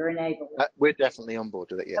help with it or enable it. We're definitely on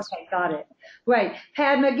board with it, yes. Okay, got it. Great.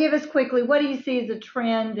 Padma, give us quickly, what do you see as a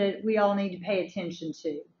trend that we all need to pay attention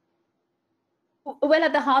to? Well,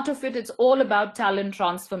 at the heart of it, it's all about talent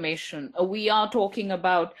transformation. We are talking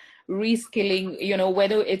about reskilling,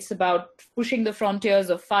 whether it's about pushing the frontiers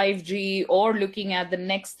of 5G or looking at the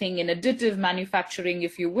next thing in additive manufacturing,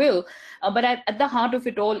 if you will. But at the heart of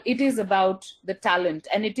it all, it is about the talent,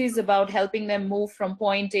 and it is about helping them move from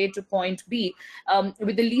point A to point B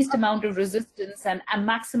with the least amount of resistance and a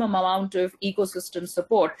maximum amount of ecosystem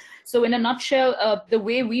support. So in a nutshell, the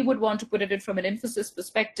way we would want to put it from an Infosys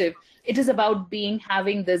perspective, it is about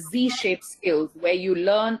having the Z-shaped skills where you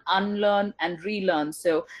learn, unlearn, and relearn.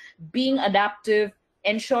 So being adaptive,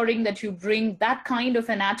 ensuring that you bring that kind of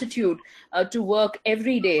an attitude to work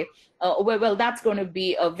every day. Well, that's going to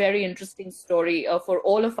be a very interesting story for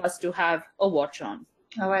all of us to have a watch on.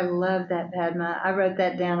 Oh, I love that, Padma. I wrote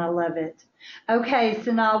that down. I love it. Okay,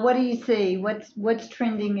 Sanal, what do you see? What's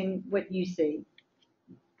trending in what you see?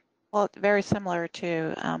 Well, very similar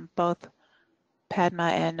to both Padma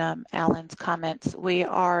and Alan's comments. We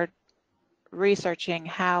are researching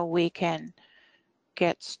how we can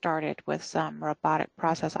get started with some robotic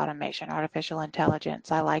process automation, artificial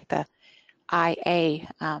intelligence. I like the IA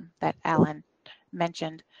that Alan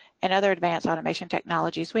mentioned, and other advanced automation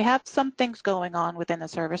technologies. We have some things going on within the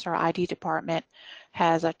service. Our IT department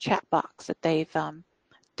has a chat box that they've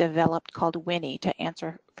developed called Winnie to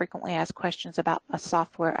answer frequently asked questions about a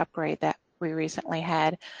software upgrade that we recently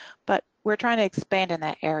had. But we're trying to expand in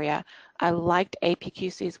that area. I liked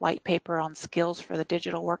APQC's white paper on skills for the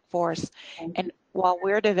digital workforce. And while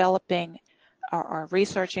we're developing or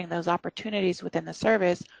researching those opportunities within the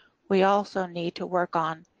service, we also need to work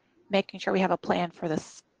on making sure we have a plan for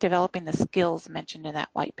developing the skills mentioned in that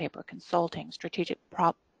white paper: consulting, strategic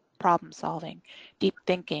problem solving, deep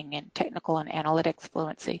thinking, and technical and analytics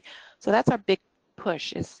fluency. So that's our big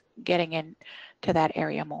push, is getting into that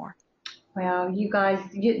area more. Wow, you guys,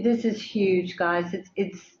 this is huge, guys.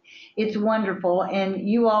 It's wonderful, and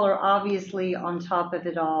you all are obviously on top of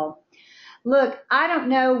it all. Look, I don't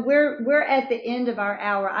know, we're at the end of our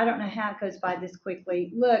hour. I don't know how it goes by this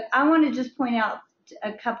quickly. Look, I want to just point out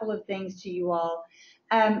a couple of things to you all.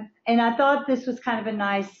 And I thought this was kind of a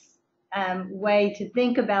nice way to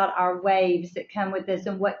think about our waves that come with this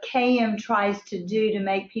and what KM tries to do to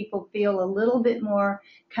make people feel a little bit more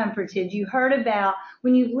comforted. You heard about,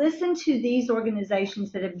 when you listen to these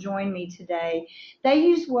organizations that have joined me today, they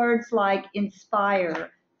use words like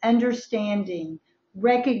inspire, understanding,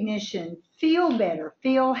 recognition, feel better,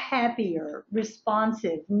 feel happier,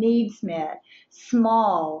 responsive, needs met,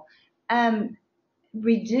 small,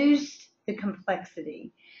 reduce the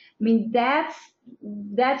complexity. I mean,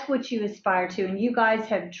 that's what you aspire to, and you guys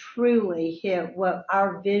have truly hit what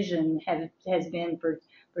our vision has been for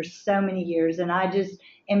so many years, and I just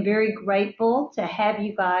am very grateful to have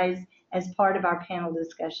you guys as part of our panel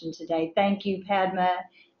discussion today. Thank you, Padma,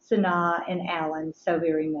 Sanaa, and Alan, so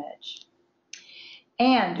very much.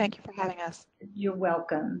 And Thank you for having us. you're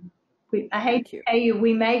welcome. I hate to tell you,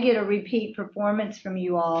 we may get a repeat performance from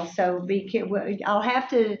you all, so I'll have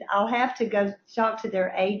to go talk to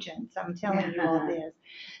their agents. I'm telling you all this.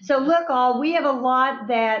 So look, all we have a lot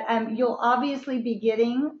that you'll obviously be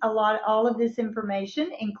getting all of this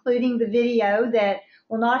information, including the video that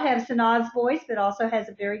will not have Sanaa's voice, but also has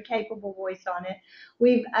a very capable voice on it.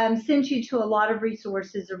 We've sent you to a lot of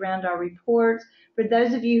resources around our reports. For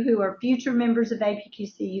those of you who are future members of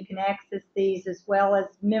APQC, you can access these, as well as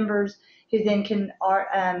members who then can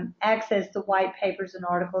access the white papers and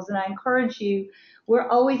articles. And I encourage you, we're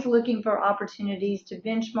always looking for opportunities to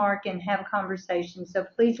benchmark and have conversations. So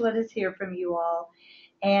please let us hear from you all.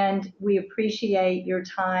 And we appreciate your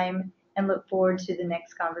time and look forward to the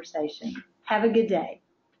next conversation. Have a good day.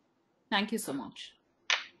 Thank you so much.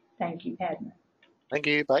 Thank you, Padma. Thank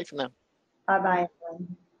you. Bye for now. Bye-bye,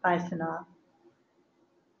 everyone. Bye, Sanaa.